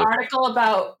article. The article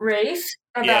about race,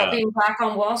 about being black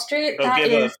on Wall Street.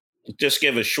 Just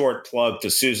give a short plug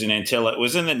to Susan Antilla. It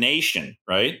was in The Nation,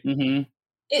 right? Mm-hmm.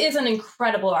 It is an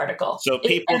incredible article. So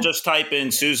people just type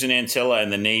in Susan Antilla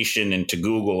and The Nation into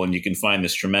Google, and you can find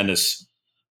this tremendous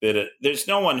bit of, there's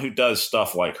no one who does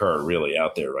stuff like her really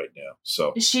out there right now.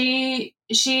 So she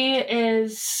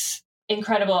is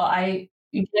incredible. I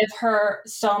give her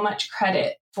so much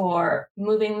credit for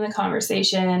moving the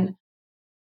conversation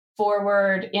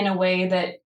forward in a way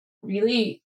that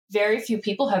really very few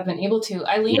people have been able to.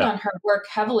 I leaned on her work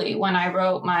heavily when I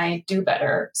wrote my Do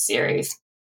Better series.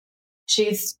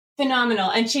 She's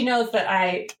phenomenal, and she knows that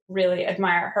I really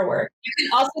admire her work. You can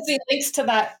also see links to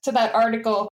that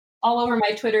article all over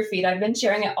my Twitter feed. I've been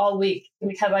sharing it all week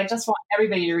because I just want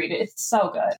everybody to read it. It's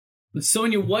so good.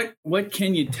 Sonya, what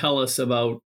can you tell us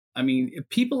about I mean,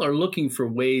 people are looking for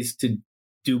ways to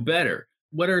do better.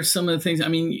 What are some of the things? I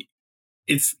mean,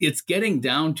 it's getting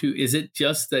down to, is it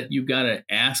just that you got to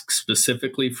ask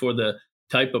specifically for the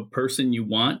type of person you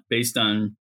want based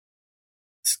on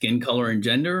skin color and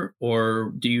gender?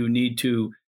 Or do you need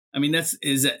to, I mean,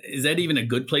 is that even a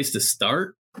good place to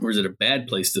start? Or is it a bad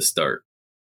place to start?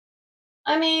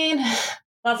 I mean,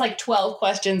 that's like 12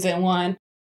 questions in one.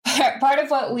 Part of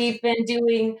what we've been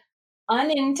doing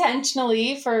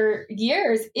unintentionally for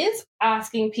years is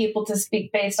asking people to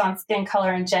speak based on skin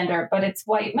color and gender, but it's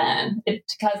white men.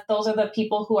 It's because those are the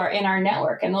people who are in our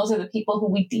network, and those are the people who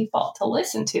we default to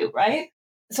listen to, right?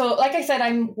 So like I said,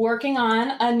 I'm working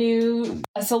on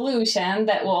a solution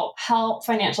that will help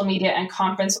financial media and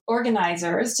conference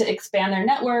organizers to expand their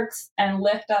networks and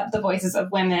lift up the voices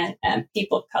of women and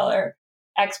people of color,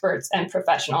 experts and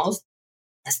professionals.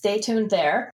 Stay tuned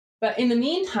there. But in the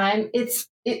meantime, it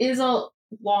is a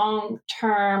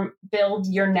long-term build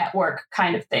your network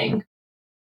kind of thing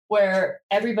where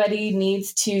everybody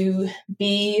needs to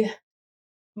be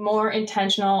more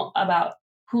intentional about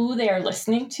who they are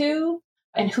listening to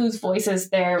and whose voices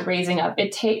they're raising up.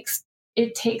 It takes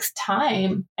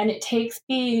time, and it takes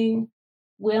being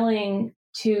willing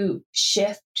to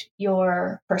shift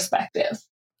your perspective.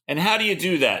 And how do you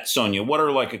do that, Sonya? What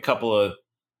are like a couple of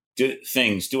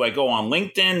things? Do I go on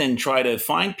LinkedIn and try to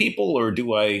find people, or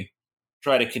do I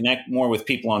try to connect more with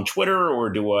people on Twitter, or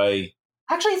do I?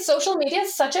 Actually, social media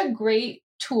is such a great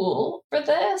tool for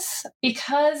this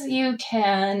because you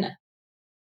can,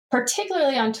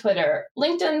 particularly on Twitter,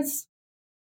 LinkedIn's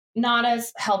not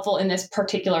as helpful in this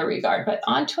particular regard, but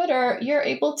on Twitter, you're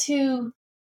able to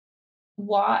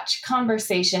watch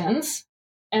conversations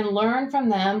and learn from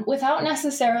them without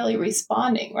necessarily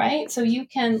responding, right? So you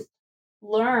can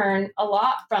learn a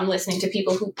lot from listening to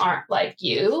people who aren't like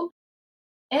you.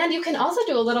 And you can also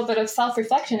do a little bit of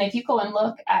self-reflection. If you go and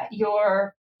look at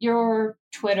your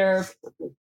Twitter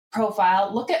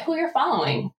profile, look at who you're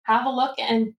following. Have a look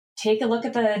and take a look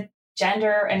at the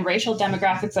gender and racial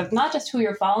demographics of not just who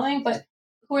you're following, but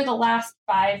who are the last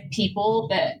 5 people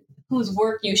whose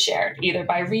work you shared, either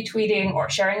by retweeting or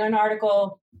sharing an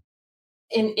article.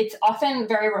 And it's often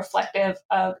very reflective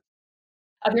of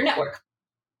your network.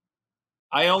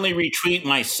 I only retweet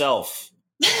myself.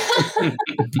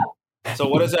 So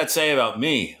what does that say about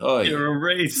me? Oh, you're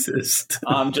a racist.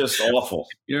 I'm just awful.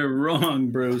 You're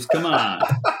wrong, Bruce. Come on.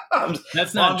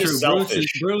 That's not true.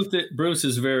 Bruce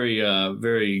is very,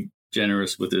 very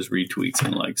generous with his retweets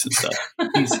and likes and stuff.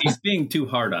 He's being too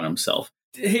hard on himself.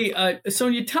 Hey,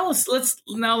 Sonya, tell us.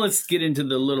 Let's get into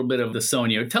the little bit of the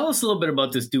Sonya. Tell us a little bit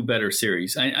about this Do Better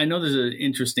series. I know there's an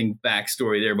interesting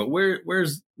backstory there, but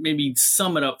where's maybe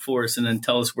sum it up for us and then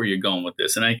tell us where you're going with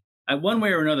this. And I one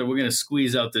way or another, we're going to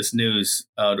squeeze out this news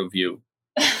out of you.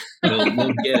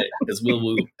 We'll get it because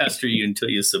we'll pester you until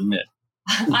you submit.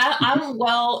 I'm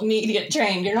well media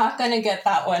trained. You're not going to get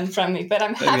that one from me, but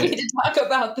I'm happy to talk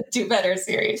about the Do Better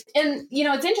series. And,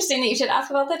 it's interesting that you should ask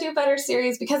about the Do Better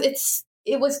series because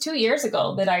it was 2 years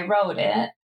ago that I wrote it.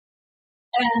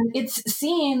 And it's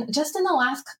seen just in the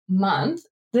last month,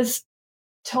 this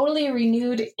totally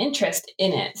renewed interest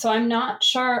in it. So I'm not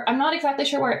exactly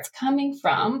sure where it's coming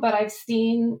from, but I've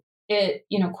seen it,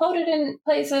 quoted in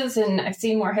places, and I've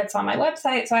seen more hits on my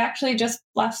website. So I actually just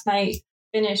last night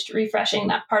finished refreshing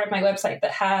that part of my website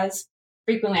that has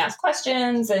frequently asked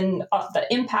questions and the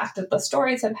impact that the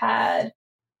stories have had.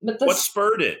 But what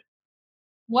spurred it?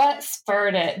 What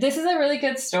spurred it? This is a really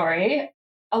good story.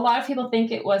 A lot of people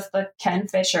think it was the Ken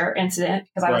Fisher incident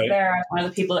because I was there. I was one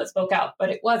of the people that spoke out, but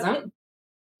it wasn't.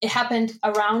 It happened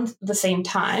around the same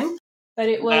time, but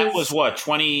that was what,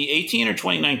 2018 or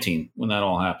 2019 when that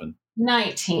all happened?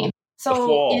 19. So the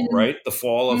fall, right? The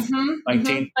fall of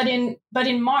 19. But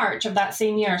in March of that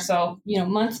same year, so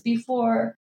months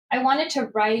before, I wanted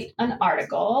to write an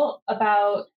article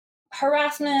about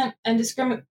harassment and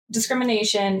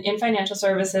discrimination in financial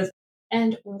services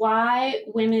and why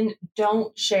women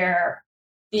don't share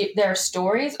their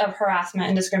stories of harassment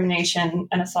and discrimination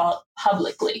and assault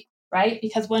publicly, right?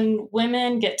 Because when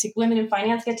women in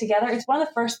finance get together, it's one of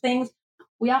the first things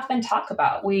we often talk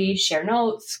about. We share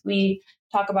notes. We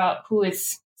talk about who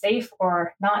is safe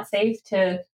or not safe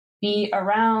to be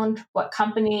around, what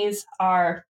companies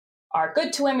are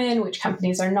good to women, which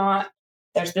companies are not.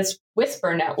 There's this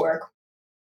whisper network,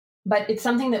 but it's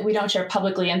something that we don't share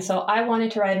publicly. And so I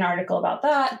wanted to write an article about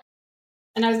that.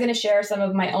 And I was going to share some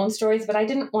of my own stories, but I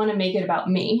didn't want to make it about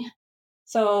me.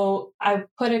 So I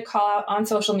put a call out on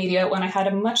social media when I had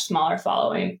a much smaller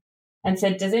following and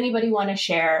said, does anybody want to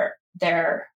share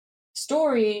their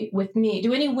story with me?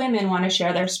 Do any women want to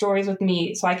share their stories with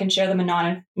me so I can share them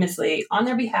anonymously on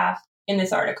their behalf in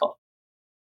this article?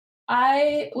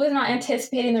 I was not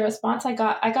anticipating the response I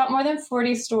got. I got more than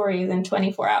 40 stories in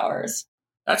 24 hours.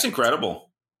 That's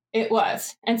incredible. It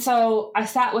was. And so I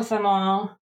sat with them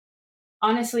all.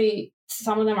 Honestly,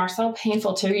 some of them are so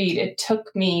painful to read. It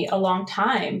took me a long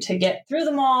time to get through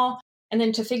them all and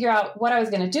then to figure out what I was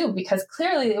going to do, because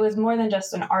clearly it was more than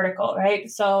just an article, right?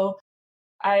 So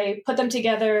I put them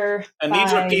together. And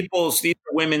these are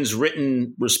women's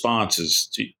written responses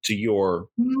to your...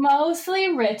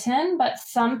 Mostly written, but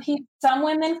some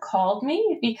women called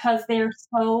me because they're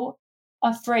so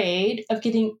afraid of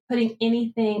putting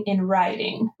anything in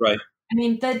writing. Right. I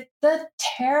mean, the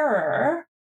terror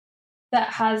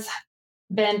that has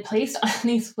been placed on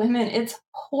these women, it's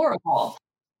horrible.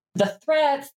 The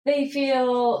threats they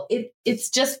feel, it's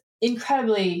just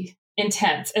incredibly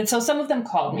intense. And so some of them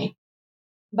called me,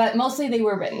 but mostly they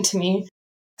were written to me.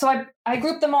 So I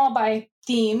grouped them all by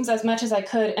themes as much as I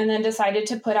could, and then decided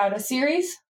to put out a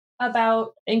series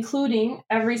about including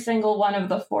every single one of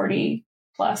the 40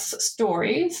 plus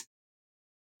stories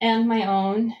and my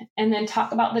own, and then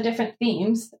talk about the different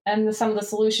themes and some of the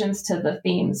solutions to the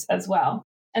themes as well.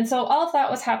 And so all of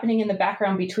that was happening in the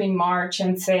background between March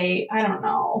and, say, I don't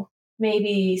know,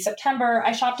 maybe September.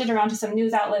 I shopped it around to some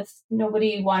news outlets.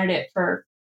 Nobody wanted it for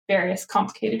various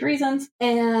complicated reasons.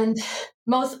 And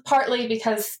partly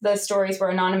because the stories were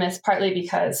anonymous, partly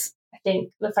because I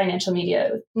think the financial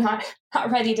media was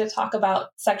not ready to talk about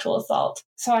sexual assault.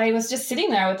 So I was just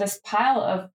sitting there with this pile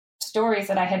of stories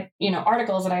that I had,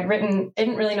 articles that I had written,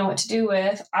 didn't really know what to do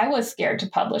with. I was scared to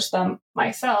publish them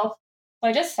myself. So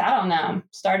I just sat on them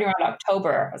starting around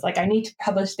October. I was like, I need to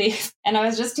publish these. And I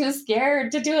was just too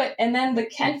scared to do it. And then the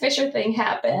Ken Fisher thing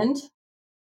happened.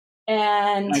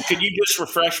 And could you just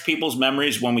refresh people's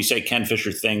memories when we say Ken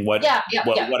Fisher thing? What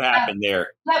happened there?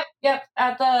 Yep.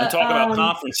 And talk about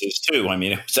conferences too. I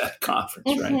mean, it was at a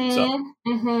conference, right?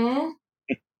 So.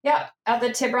 Yeah, at the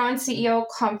Tiburon CEO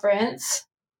conference.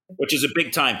 Which is a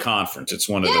big time conference. It's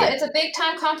it's a big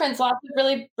time conference. Lots of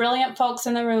really brilliant folks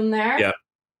in the room there. Yeah.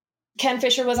 Ken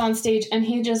Fisher was on stage and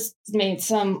he just made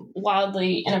some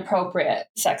wildly inappropriate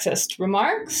sexist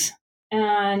remarks.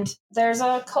 And there's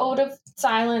a code of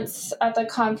silence at the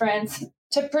conference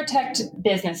to protect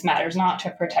business matters, not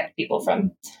to protect people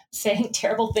from saying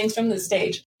terrible things from the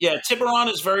stage. Yeah, Tiburon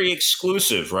is very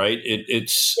exclusive, right?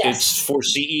 It's for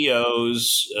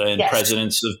CEOs and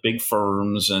presidents of big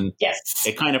firms, and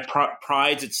it kind of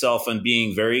prides itself on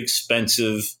being very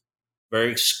expensive,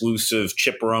 very exclusive.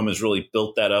 Chipperon has really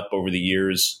built that up over the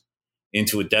years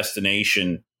into a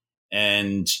destination,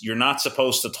 and you're not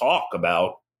supposed to talk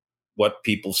about what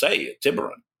people say at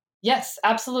Tiburon. Yes,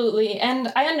 absolutely.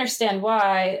 And I understand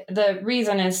why. The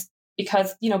reason is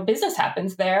because, business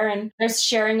happens there and there's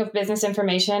sharing of business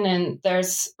information and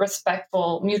there's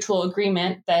respectful mutual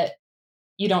agreement that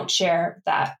you don't share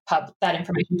that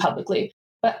information publicly.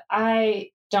 But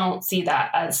I don't see that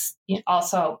as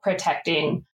also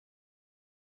protecting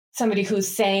somebody who's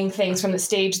saying things from the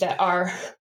stage that are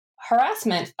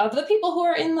harassment of the people who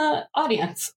are in the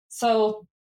audience. So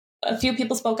a few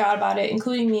people spoke out about it,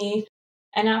 including me.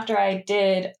 And after I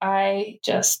did, I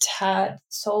just had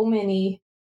so many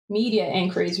media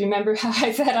inquiries. Remember how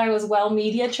I said I was well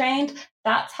media trained?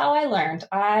 That's how I learned.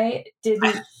 I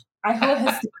was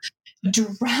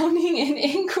drowning in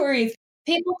inquiries.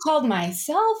 People called my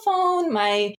cell phone,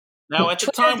 Now, at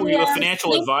the time, were you a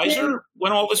financial advisor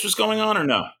when all this was going on, or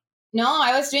no? No,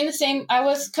 I was doing the same. I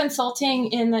was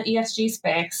consulting in the ESG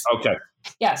space. Okay.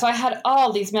 Yeah, so I had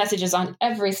all these messages on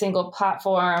every single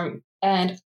platform,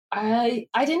 and I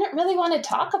didn't really want to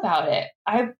talk about it.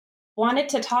 I wanted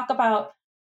to talk about,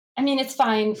 it's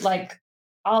fine.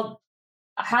 I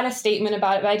had a statement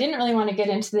about it, but I didn't really want to get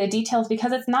into the details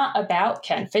because it's not about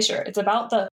Ken Fisher. It's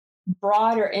about the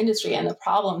broader industry and the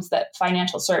problems that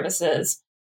financial services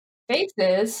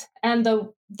faces and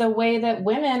the way that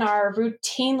women are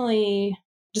routinely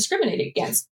discriminated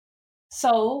against.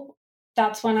 So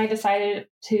that's when I decided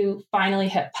to finally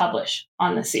hit publish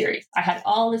on the series. I had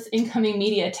all this incoming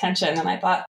media attention and I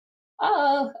thought,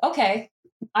 oh, okay,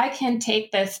 I can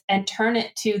take this and turn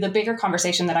it to the bigger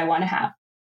conversation that I want to have.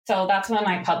 So that's when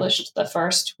I published the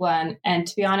first one. And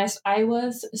to be honest, I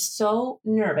was so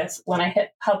nervous when I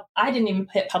I didn't even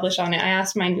hit publish on it. I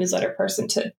asked my newsletter person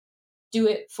to do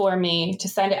it for me, to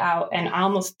send it out, and I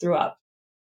almost threw up.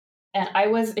 And I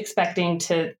was expecting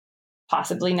to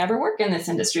possibly never work in this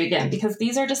industry again because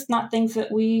these are just not things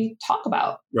that we talk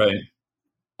about. Right.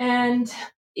 And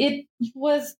it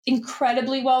was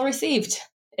incredibly well received.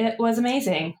 It was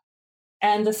amazing.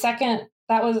 And the second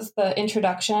that was the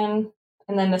introduction.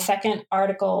 And then the second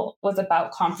article was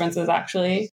about conferences,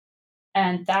 actually.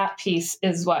 And that piece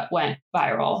is what went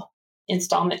viral.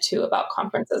 Installment 2 about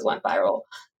conferences went viral.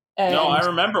 And no, I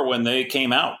remember when they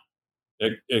came out.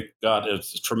 It got a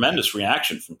tremendous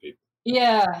reaction from people.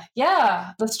 Yeah.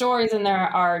 The stories in there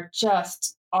are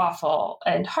just awful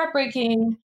and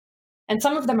heartbreaking. And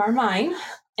some of them are mine.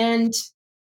 And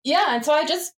so I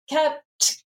just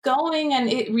kept going, and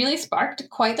it really sparked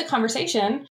quite the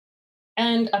conversation.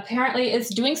 And apparently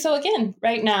it's doing so again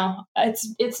right now.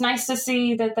 It's nice to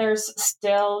see that there's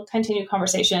still continued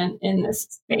conversation in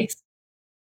this space.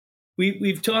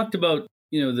 We've talked about,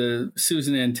 the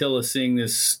Susan Antilla seeing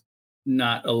this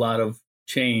not a lot of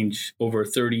change over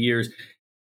 30 years.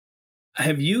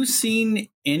 Have you seen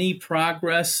any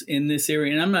progress in this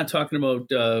area? And I'm not talking about,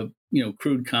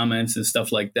 crude comments and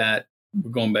stuff like that. We're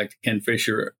going back to Ken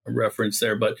Fisher, a reference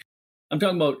there, but I'm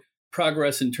talking about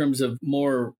progress in terms of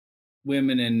more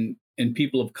women and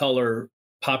people of color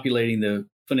populating the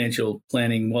financial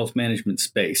planning, wealth management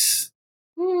space.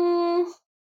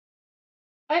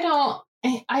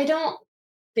 I don't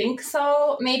think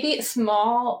so. Maybe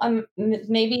small,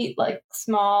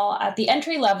 small at the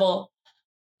entry level.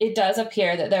 It does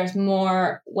appear that there's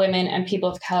more women and people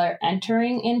of color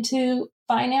entering into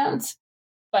finance,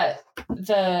 but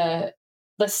the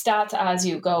stats as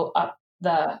you go up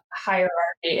the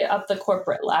hierarchy, up the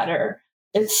corporate ladder,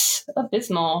 it's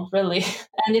abysmal, really.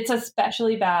 And it's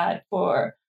especially bad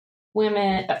for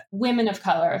women of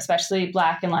color, especially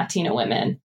Black and Latino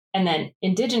women. And then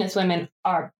Indigenous women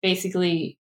are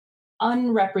basically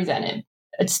unrepresented,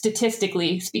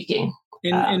 statistically speaking.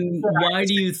 And why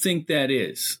do you think that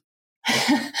is?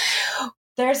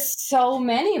 There's so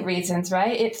many reasons,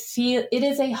 right? It's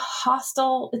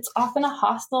often a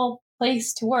hostile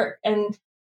place to work. And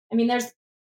I mean,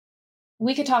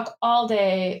 we could talk all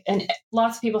day, and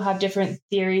lots of people have different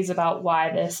theories about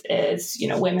why this is.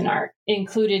 Women are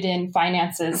included in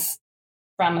finances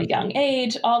from a young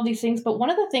age, all these things. But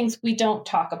one of the things we don't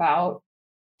talk about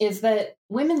is that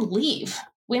women leave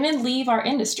our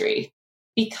industry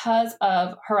because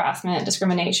of harassment,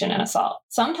 discrimination, and assault.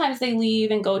 Sometimes they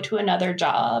leave and go to another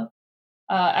job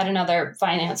at another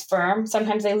finance firm.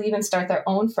 Sometimes they leave and start their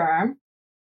own firm.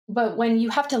 But when you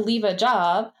have to leave a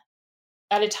job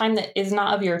at a time that is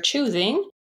not of your choosing,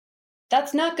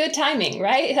 that's not good timing,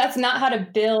 right? That's not how to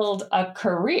build a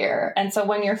career. And so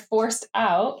when you're forced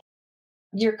out,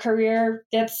 your career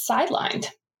gets sidelined.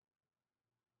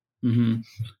 Mm-hmm.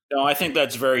 No, I think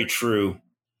that's very true.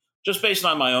 Just based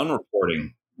on my own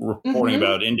reporting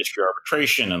about industry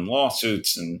arbitration and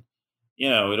lawsuits. And,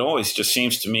 it always just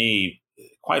seems to me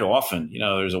quite often,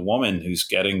 there's a woman who's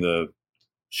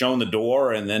shown the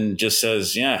door and then just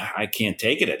says, I can't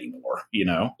take it anymore,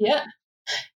 Yeah.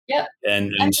 Yeah.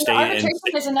 And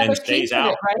stays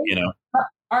out, right?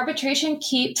 Arbitration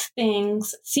keeps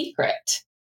things secret.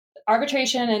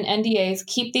 Arbitration and NDAs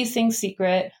keep these things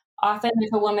secret. Often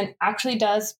if a woman actually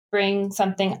does bring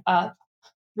something up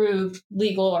through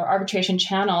legal or arbitration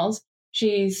channels,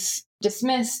 she's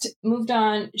dismissed, moved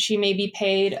on. She may be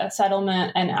paid a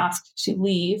settlement and asked to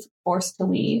leave, forced to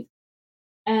leave.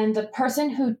 And the person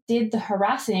who did the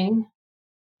harassing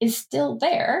is still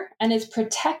there and is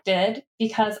protected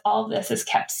because all of this is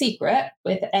kept secret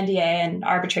with NDA and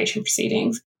arbitration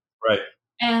proceedings. Right.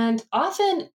 And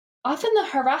often the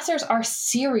harassers are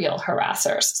serial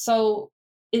harassers. So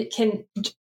it can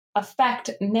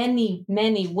affect many,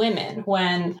 many women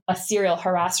when a serial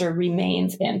harasser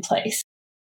remains in place.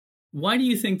 Why do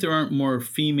you think there aren't more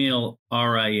female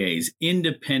RIAs,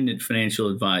 independent financial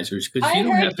advisors? Because I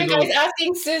heard you guys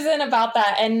asking Susan about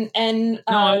that, and no,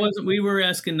 I wasn't. We were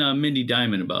asking Mindy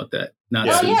Diamond about that. Not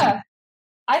Susan. Yeah.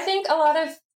 I think a lot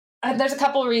of there's a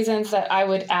couple of reasons that I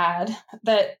would add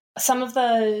that some of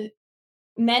the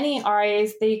many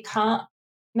RIAs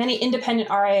many independent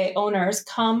RIA owners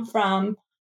come from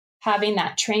having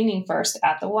that training first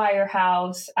at the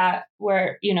wirehouse, at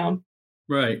where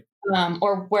right.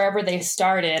 Or wherever they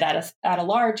started at a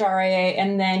large RIA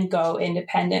and then go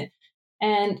independent.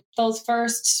 And those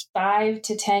first 5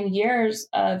 to 10 years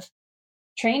of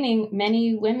training,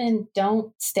 many women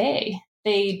don't stay.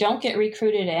 They don't get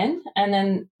recruited in. And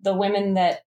then the women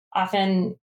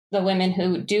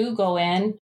who do go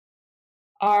in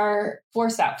are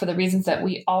forced out for the reasons that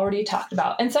we already talked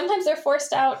about. And sometimes they're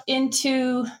forced out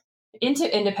into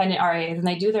independent RIAs and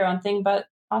they do their own thing, but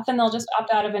often they'll just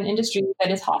opt out of an industry that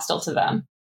is hostile to them.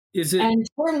 And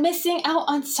we're missing out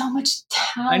on so much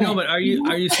talent. I know, but are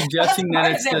you suggesting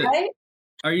that it's right?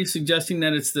 Are you suggesting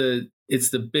that it's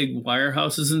the big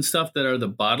wirehouses and stuff that are the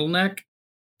bottleneck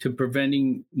to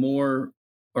preventing more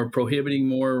or prohibiting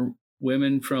more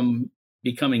women from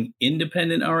becoming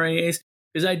independent RIAs?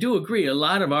 Because I do agree, a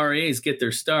lot of RIAs get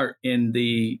their start in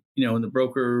the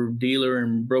broker dealer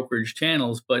and brokerage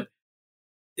channels, but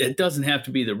it doesn't have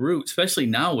to be the root, especially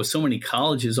now with so many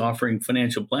colleges offering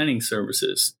financial planning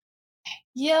services.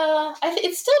 Yeah,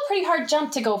 it's still a pretty hard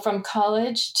jump to go from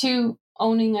college to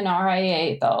owning an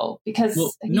RIA, though, because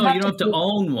you don't have to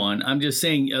own one. I'm just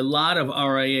saying a lot of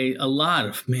RIAs out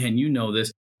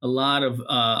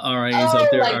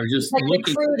there are just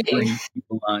looking to bring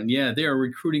people on. Yeah, they are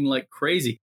recruiting like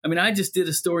crazy. I mean, I just did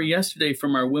a story yesterday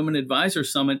from our Women Advisor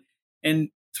Summit, and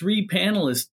 3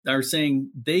 panelists are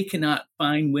saying they cannot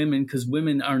find women because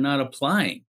women are not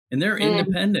applying, and they're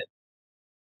independent.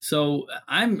 So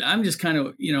I'm just kind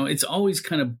of, it's always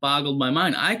kind of boggled my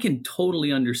mind. I can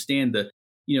totally understand the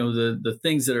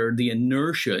things that are the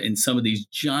inertia in some of these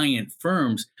giant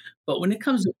firms, but when it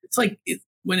comes to, it's like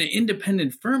when an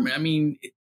independent firm, I mean,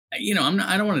 I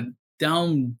don't want to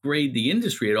downgrade the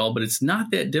industry at all, but it's not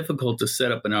that difficult to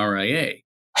set up an RIA,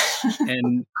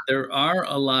 and there are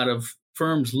a lot of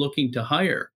firms looking to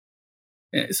hire.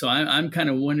 So I'm kind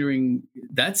of wondering,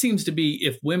 that seems to be,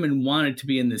 if women wanted to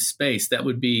be in this space, that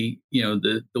would be,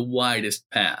 the widest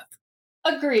path.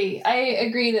 Agree. I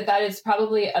agree that is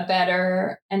probably a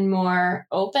better and more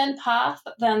open path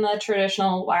than the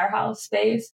traditional wirehouse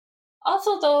space.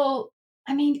 Also, though,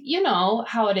 I mean, you know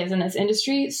how it is in this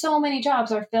industry. So many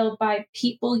jobs are filled by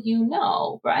people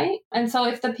right? And so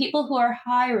if the people who are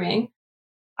hiring,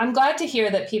 I'm glad to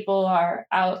hear that people are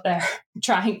out there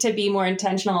trying to be more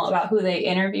intentional about who they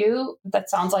interview. That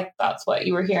sounds like that's what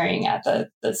you were hearing at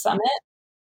the summit.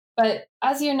 But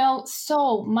as you know,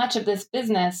 so much of this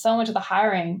business, so much of the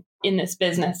hiring in this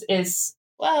business is,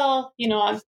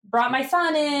 I've brought my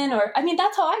son in,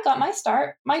 that's how I got my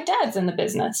start. My dad's in the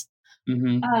business.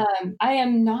 Mm-hmm.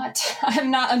 I'm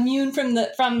not immune from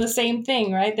the same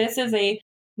thing, right? This is a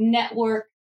network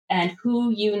and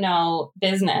who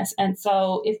business. And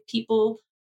so if people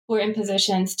who are in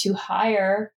positions to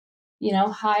hire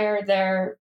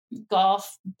their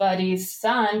golf buddy's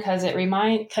son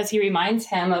because he reminds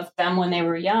him of them when they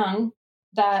were young,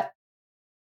 that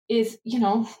is,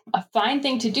 a fine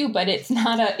thing to do, but it's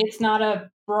not a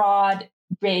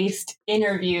broad-based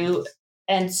interview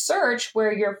and search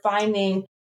where you're finding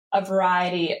a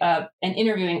variety of and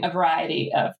interviewing a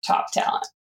variety of top talent.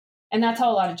 And that's how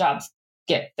a lot of jobs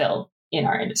get filled in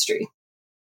our industry.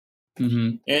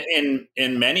 Mm-hmm.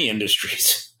 In many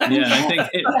industries. Yeah, I think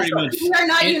it pretty much. We are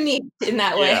not unique in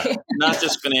that way. Yeah, not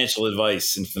just financial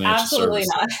advice and financial Absolutely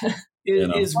services.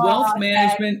 Not. Is wealth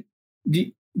management?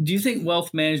 Do you think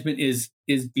wealth management is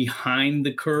behind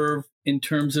the curve in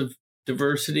terms of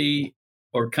diversity,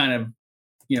 or kind of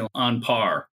on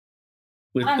par?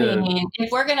 If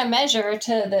we're going to measure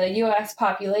to the U.S.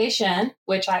 population,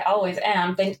 which I always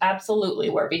am, then absolutely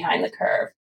we're behind the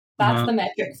curve. That's the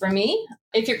metric for me.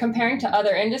 If you're comparing to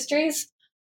other industries,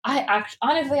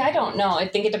 honestly, I don't know. I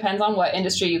think it depends on what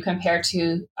industry you compare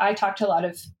to. I talk to a lot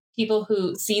of people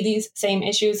who see these same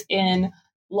issues in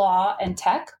law and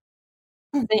tech,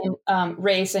 the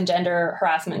race and gender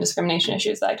harassment and discrimination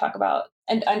issues that I talk about,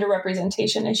 and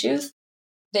underrepresentation issues.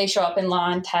 They show up in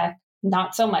law and tech,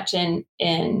 not so much in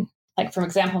like, for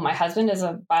example, my husband is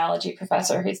a biology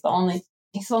professor. He's the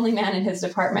only man in his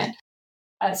department.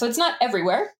 So it's not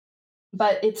everywhere,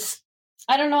 but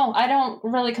I don't know. I don't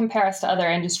really compare us to other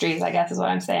industries, I guess is what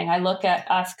I'm saying. I look at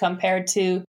us compared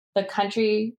to the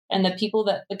country and the people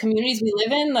the communities we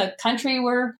live in, the country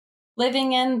we're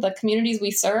living in, the communities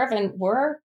we serve, and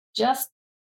we're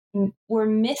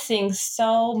missing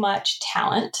so much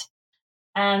talent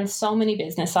and so many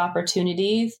business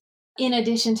opportunities, in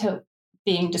addition to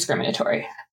being discriminatory.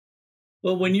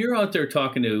 Well, when you're out there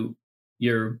talking to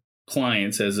your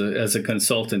clients as a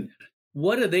consultant,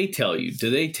 what do they tell you? Do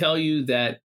they tell you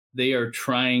that they are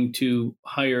trying to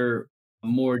hire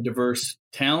more diverse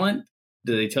talent?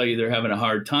 Do they tell you they're having a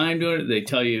hard time doing it? Do they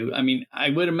tell you, I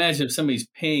would imagine if somebody's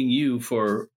paying you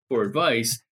for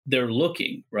advice, they're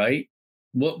looking, right?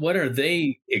 What are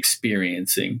they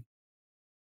experiencing?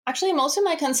 Actually, most of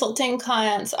my consulting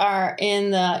clients are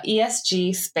in the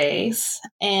ESG space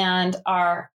and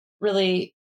are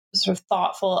really sort of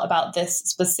thoughtful about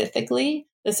this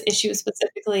issue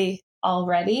specifically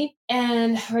already.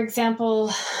 And for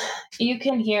example, you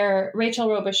can hear Rachel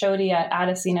Robichaudi at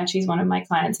Adesina, she's one of my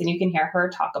clients, and you can hear her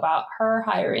talk about her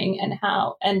hiring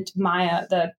and Maya,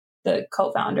 the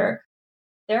co-founder,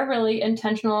 they're really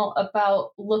intentional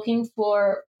about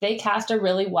they cast a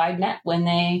really wide net when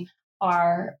they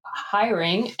are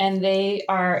hiring, and they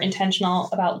are intentional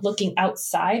about looking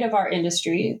outside of our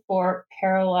industry for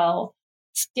parallel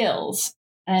skills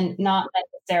and not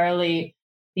necessarily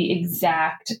the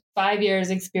exact 5 years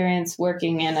experience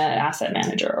working in an asset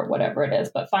manager or whatever it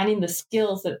is, but finding the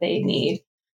skills that they need,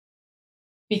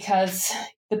 because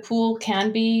the pool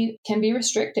can be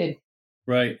restricted.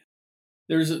 Right.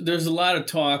 There's a lot of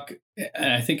talk,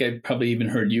 and I think I probably even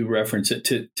heard you reference it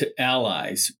to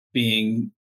allies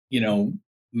being,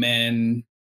 men,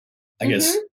 I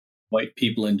guess, white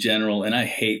people in general. And I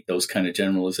hate those kind of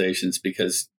generalizations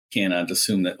because you cannot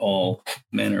assume that all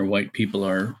men or white people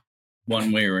are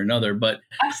one way or another. But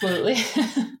absolutely.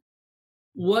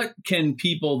 What can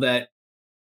people that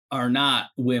are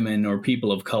not women or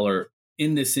people of color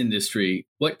in this industry,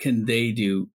 what can they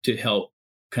do to help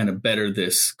kind of better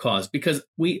this cause? Because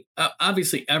we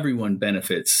obviously everyone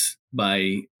benefits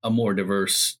by a more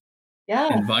diverse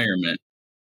environment.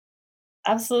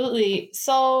 Absolutely.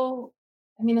 So,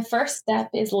 the first step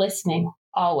is listening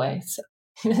always.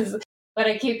 But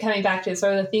I keep coming back to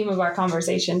sort of the theme of our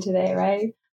conversation today,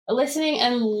 right? Listening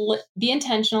and be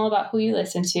intentional about who you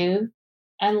listen to,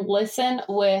 and listen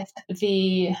with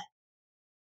the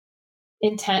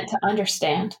intent to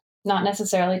understand, not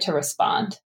necessarily to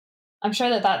respond. I'm sure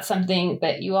that that's something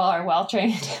that you all are well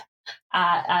trained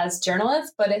at as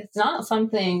journalists, but it's not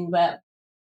something that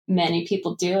many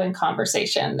people do in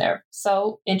conversation. They're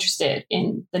so interested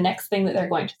in the next thing that they're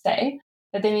going to say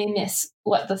that they may miss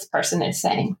what this person is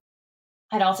saying.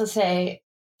 I'd also say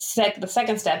the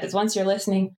second step is, once you're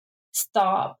listening,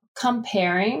 stop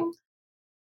comparing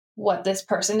what this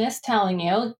person is telling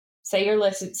you. Say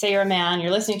you're a man,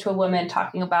 you're listening to a woman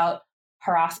talking about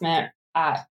harassment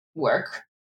at work.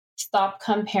 Stop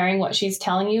comparing what she's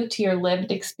telling you to your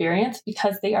lived experience,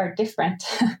 because they are different.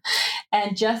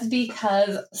 And just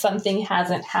because something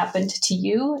hasn't happened to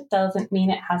you doesn't mean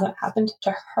it hasn't happened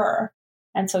to her.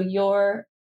 And so your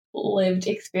lived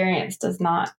experience does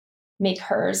not make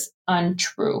hers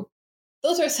untrue.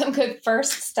 Those are some good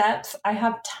first steps. I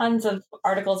have tons of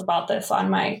articles about this on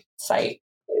my site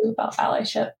about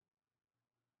allyship.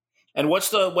 And what's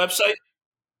the website?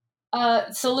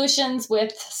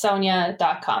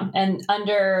 Solutionswithsonya.com. And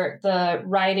under the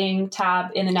writing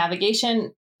tab in the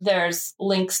navigation, there's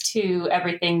links to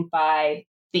everything by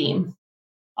theme.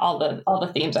 All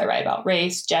the themes I write about: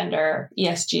 race, gender,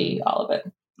 ESG, all of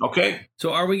it. Okay.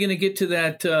 So are we going to get to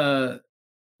that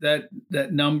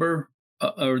number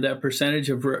or that percentage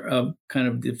of kind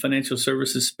of the financial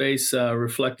services space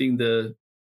reflecting the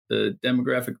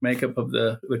demographic makeup of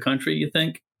the country, you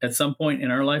think, at some point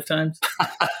in our lifetimes?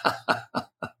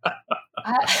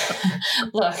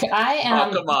 Look, I am...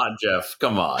 Oh, come on, Jeff.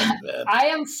 Come on, man. I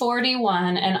am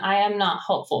 41, and I am not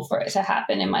hopeful for it to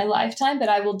happen in my lifetime, but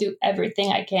I will do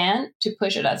everything I can to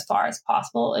push it as far as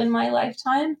possible in my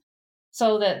lifetime,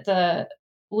 so that the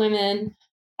women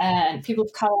and people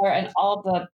of color and all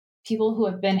the people who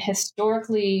have been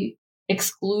historically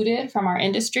excluded from our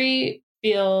industry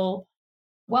feel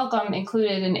welcome,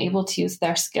 included, and able to use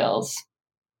their skills.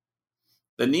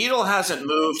 The needle hasn't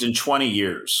moved in 20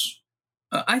 years.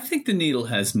 I think the needle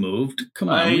has moved. Come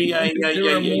on.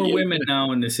 There are more women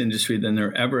now in this industry than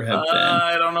there ever have been.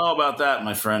 I don't know about that,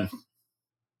 my friend.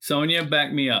 Sonya,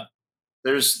 back me up.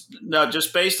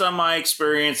 Just based on my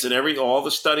experience and all the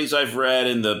studies I've read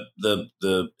and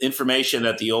the information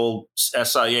that the old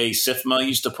SIA SIFMA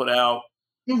used to put out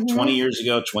 20 years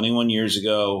ago, 21 years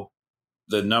ago,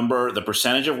 the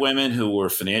percentage of women who were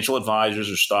financial advisors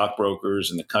or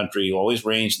stockbrokers in the country always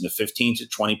ranged in the 15 to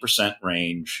 20%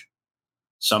 range.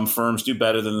 Some firms do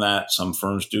better than that. Some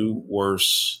firms do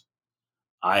worse.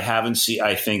 I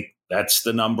think that's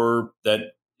the number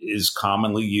that is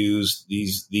commonly used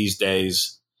these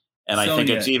days. And Sonya, I think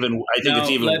it's even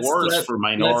worse for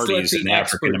minorities and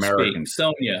African Americans.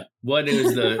 Sonya, what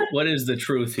is the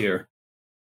truth here?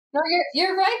 No,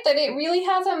 you're right that it really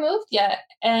hasn't moved yet,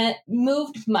 and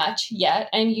moved much yet.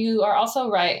 And you are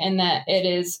also right in that it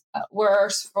is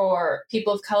worse for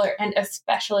people of color, and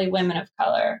especially women of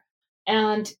color.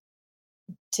 And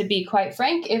to be quite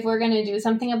frank, if we're going to do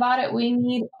something about it, we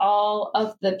need all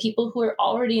of the people who are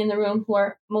already in the room, who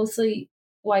are mostly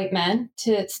white men,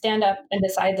 to stand up and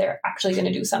decide they're actually going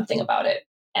to do something about it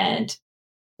and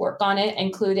work on it,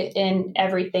 include it in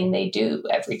everything they do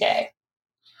every day.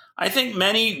 I think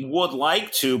many would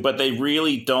like to, but they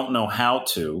really don't know how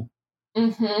to.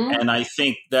 Mm-hmm. And I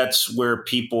think that's where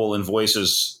people and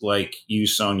voices like you,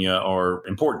 Sonya, are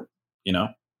important, Yeah,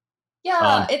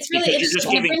 it's really because you're just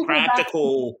giving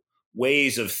practical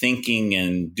ways of thinking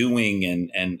and doing and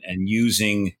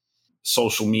using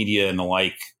social media and the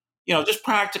like, just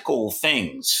practical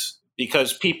things.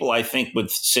 Because people, I think,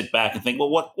 would sit back and think,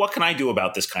 well, what can I do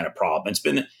about this kind of problem?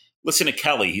 Listen to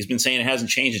Kelly. He's been saying it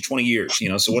hasn't changed in 20 years,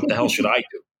 so what the hell should I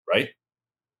do, right?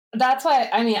 that's why,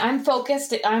 I mean,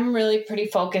 I'm really pretty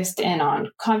focused in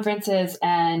on conferences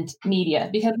and media,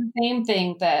 because the same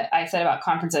thing that I said about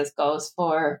conferences goes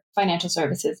for financial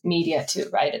services media too,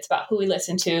 right? It's about who we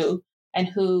listen to and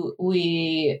who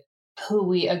we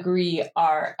agree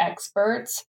are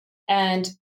experts. And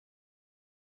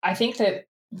I think that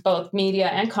both media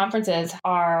and conferences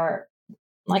are,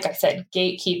 like I said,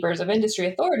 gatekeepers of industry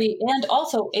authority, and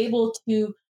also able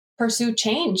to pursue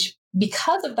change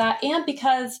because of that. And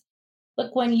because,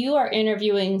 look, when you are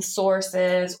interviewing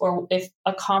sources, or if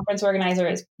a conference organizer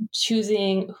is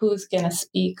choosing who's going to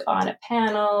speak on a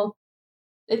panel,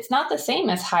 it's not the same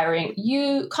as hiring.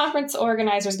 Conference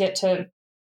organizers get to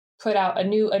put out a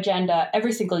new agenda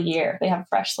every single year. They have a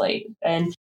fresh slate,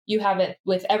 and you have it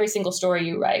with every single story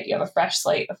you write. You have a fresh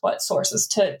slate of what sources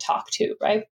to talk to,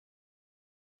 right?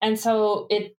 And so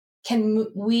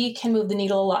we can move the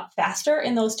needle a lot faster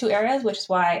in those two areas, which is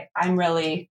why I'm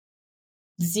really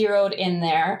zeroed in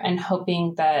there and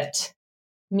hoping that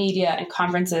media and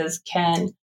conferences can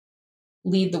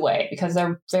lead the way, because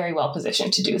they're very well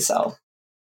positioned to do so.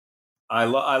 I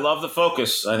love the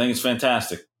focus. I think it's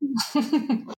fantastic.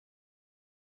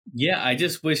 Yeah, I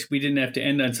just wish we didn't have to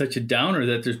end on such a downer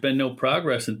that there's been no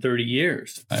progress in 30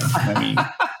 years. I mean,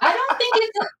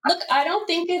 I don't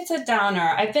think it's a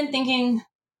downer. I've been thinking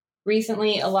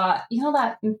recently a lot,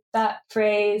 that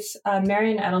phrase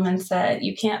Marion Edelman said,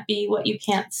 "You can't be what you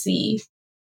can't see."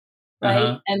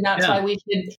 Right. And that's why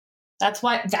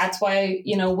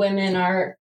women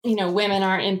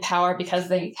are in power, because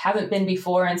they haven't been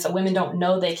before. And so women don't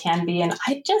know they can be. And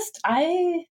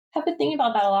I have been thinking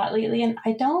about that a lot lately, and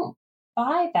I don't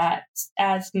buy that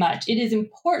as much. It is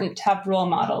important to have role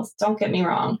models. Don't get me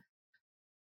wrong.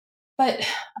 But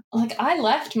I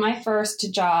left my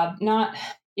first job, not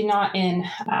in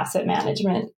asset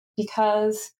management,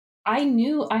 because I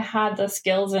knew I had the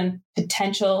skills and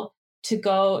potential to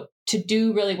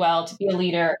do really well, to be a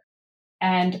leader.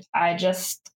 And I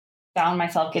just found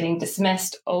myself getting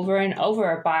dismissed over and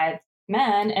over by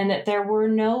men, and that there were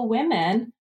no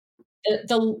women.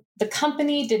 The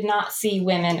company did not see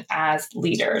women as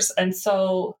leaders. And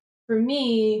so for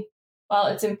me, while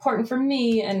it's important for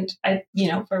me and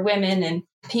for women and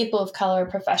people of color,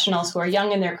 professionals who are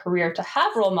young in their career, to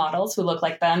have role models who look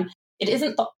like them, it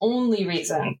isn't the only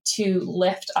reason to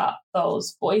lift up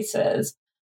those voices.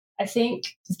 I think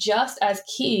just as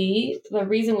key, the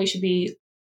reason we should be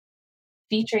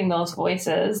featuring those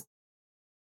voices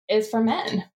is for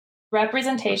men.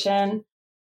 Representation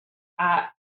at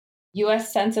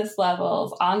U.S. Census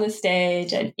levels, on the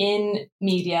stage and in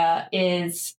media,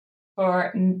 is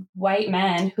for white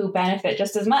men who benefit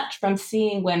just as much from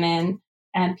seeing women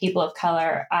and people of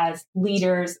color as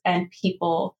leaders and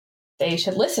people they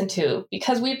should listen to,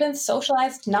 because we've been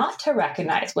socialized not to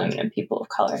recognize women and people of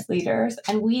color as leaders.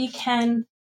 And we can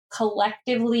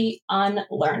collectively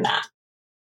unlearn that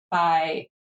by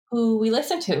who we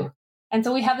listen to. And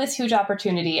so we have this huge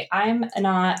opportunity.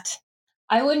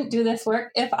 I wouldn't do this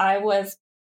work if I was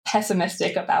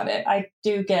pessimistic about it. I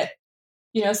do get,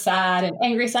 sad and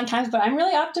angry sometimes, but I'm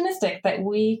really optimistic that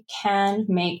we can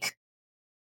make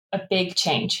a big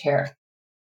change here,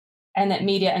 and that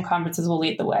media and conferences will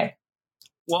lead the way.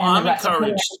 Well, I'm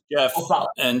encouraged, Jeff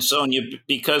and Sonya,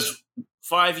 because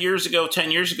 5 years ago,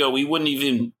 10 years ago, we wouldn't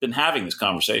even been having this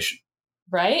conversation.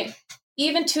 Right?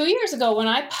 Even 2 years ago, when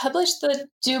I published the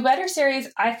Do Better series,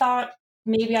 I thought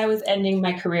maybe I was ending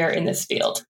my career in this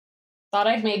field. Thought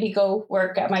I'd maybe go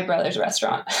work at my brother's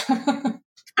restaurant.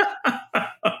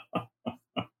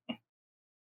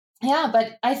 Yeah,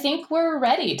 but I think we're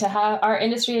ready to have, our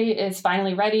industry is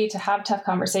finally ready to have tough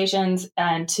conversations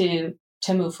and to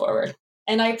move forward.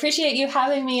 And I appreciate you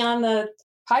having me on the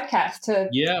podcast to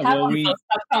have those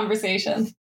tough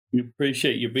conversations. We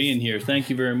appreciate you being here. Thank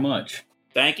you very much.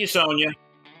 Thank you, Sonya.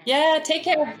 Yeah, take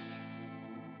care.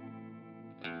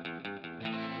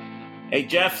 Hey,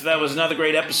 Jeff, that was another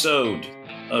great episode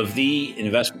of the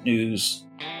Investment News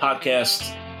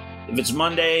podcast. If it's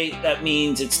Monday, that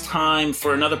means it's time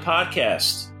for another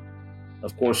podcast.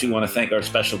 Of course, we want to thank our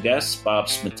special guests, Bob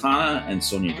Smietana and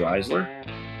Sonya Dreizler.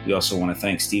 We also want to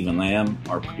thank Stephen Lamb,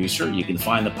 our producer. You can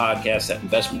find the podcast at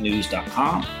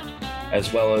investmentnews.com,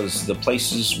 as well as the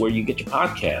places where you get your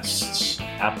podcasts,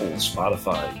 Apple,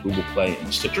 Spotify, Google Play,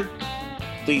 and Stitcher.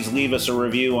 Please leave us a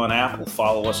review on Apple.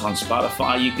 Follow us on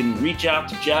Spotify. You can reach out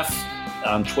to Jeff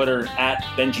on Twitter at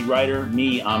Benji Writer.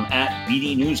 Me, I'm at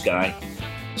BD News Guy.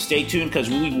 Stay tuned, because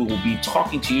we will be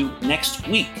talking to you next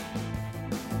week.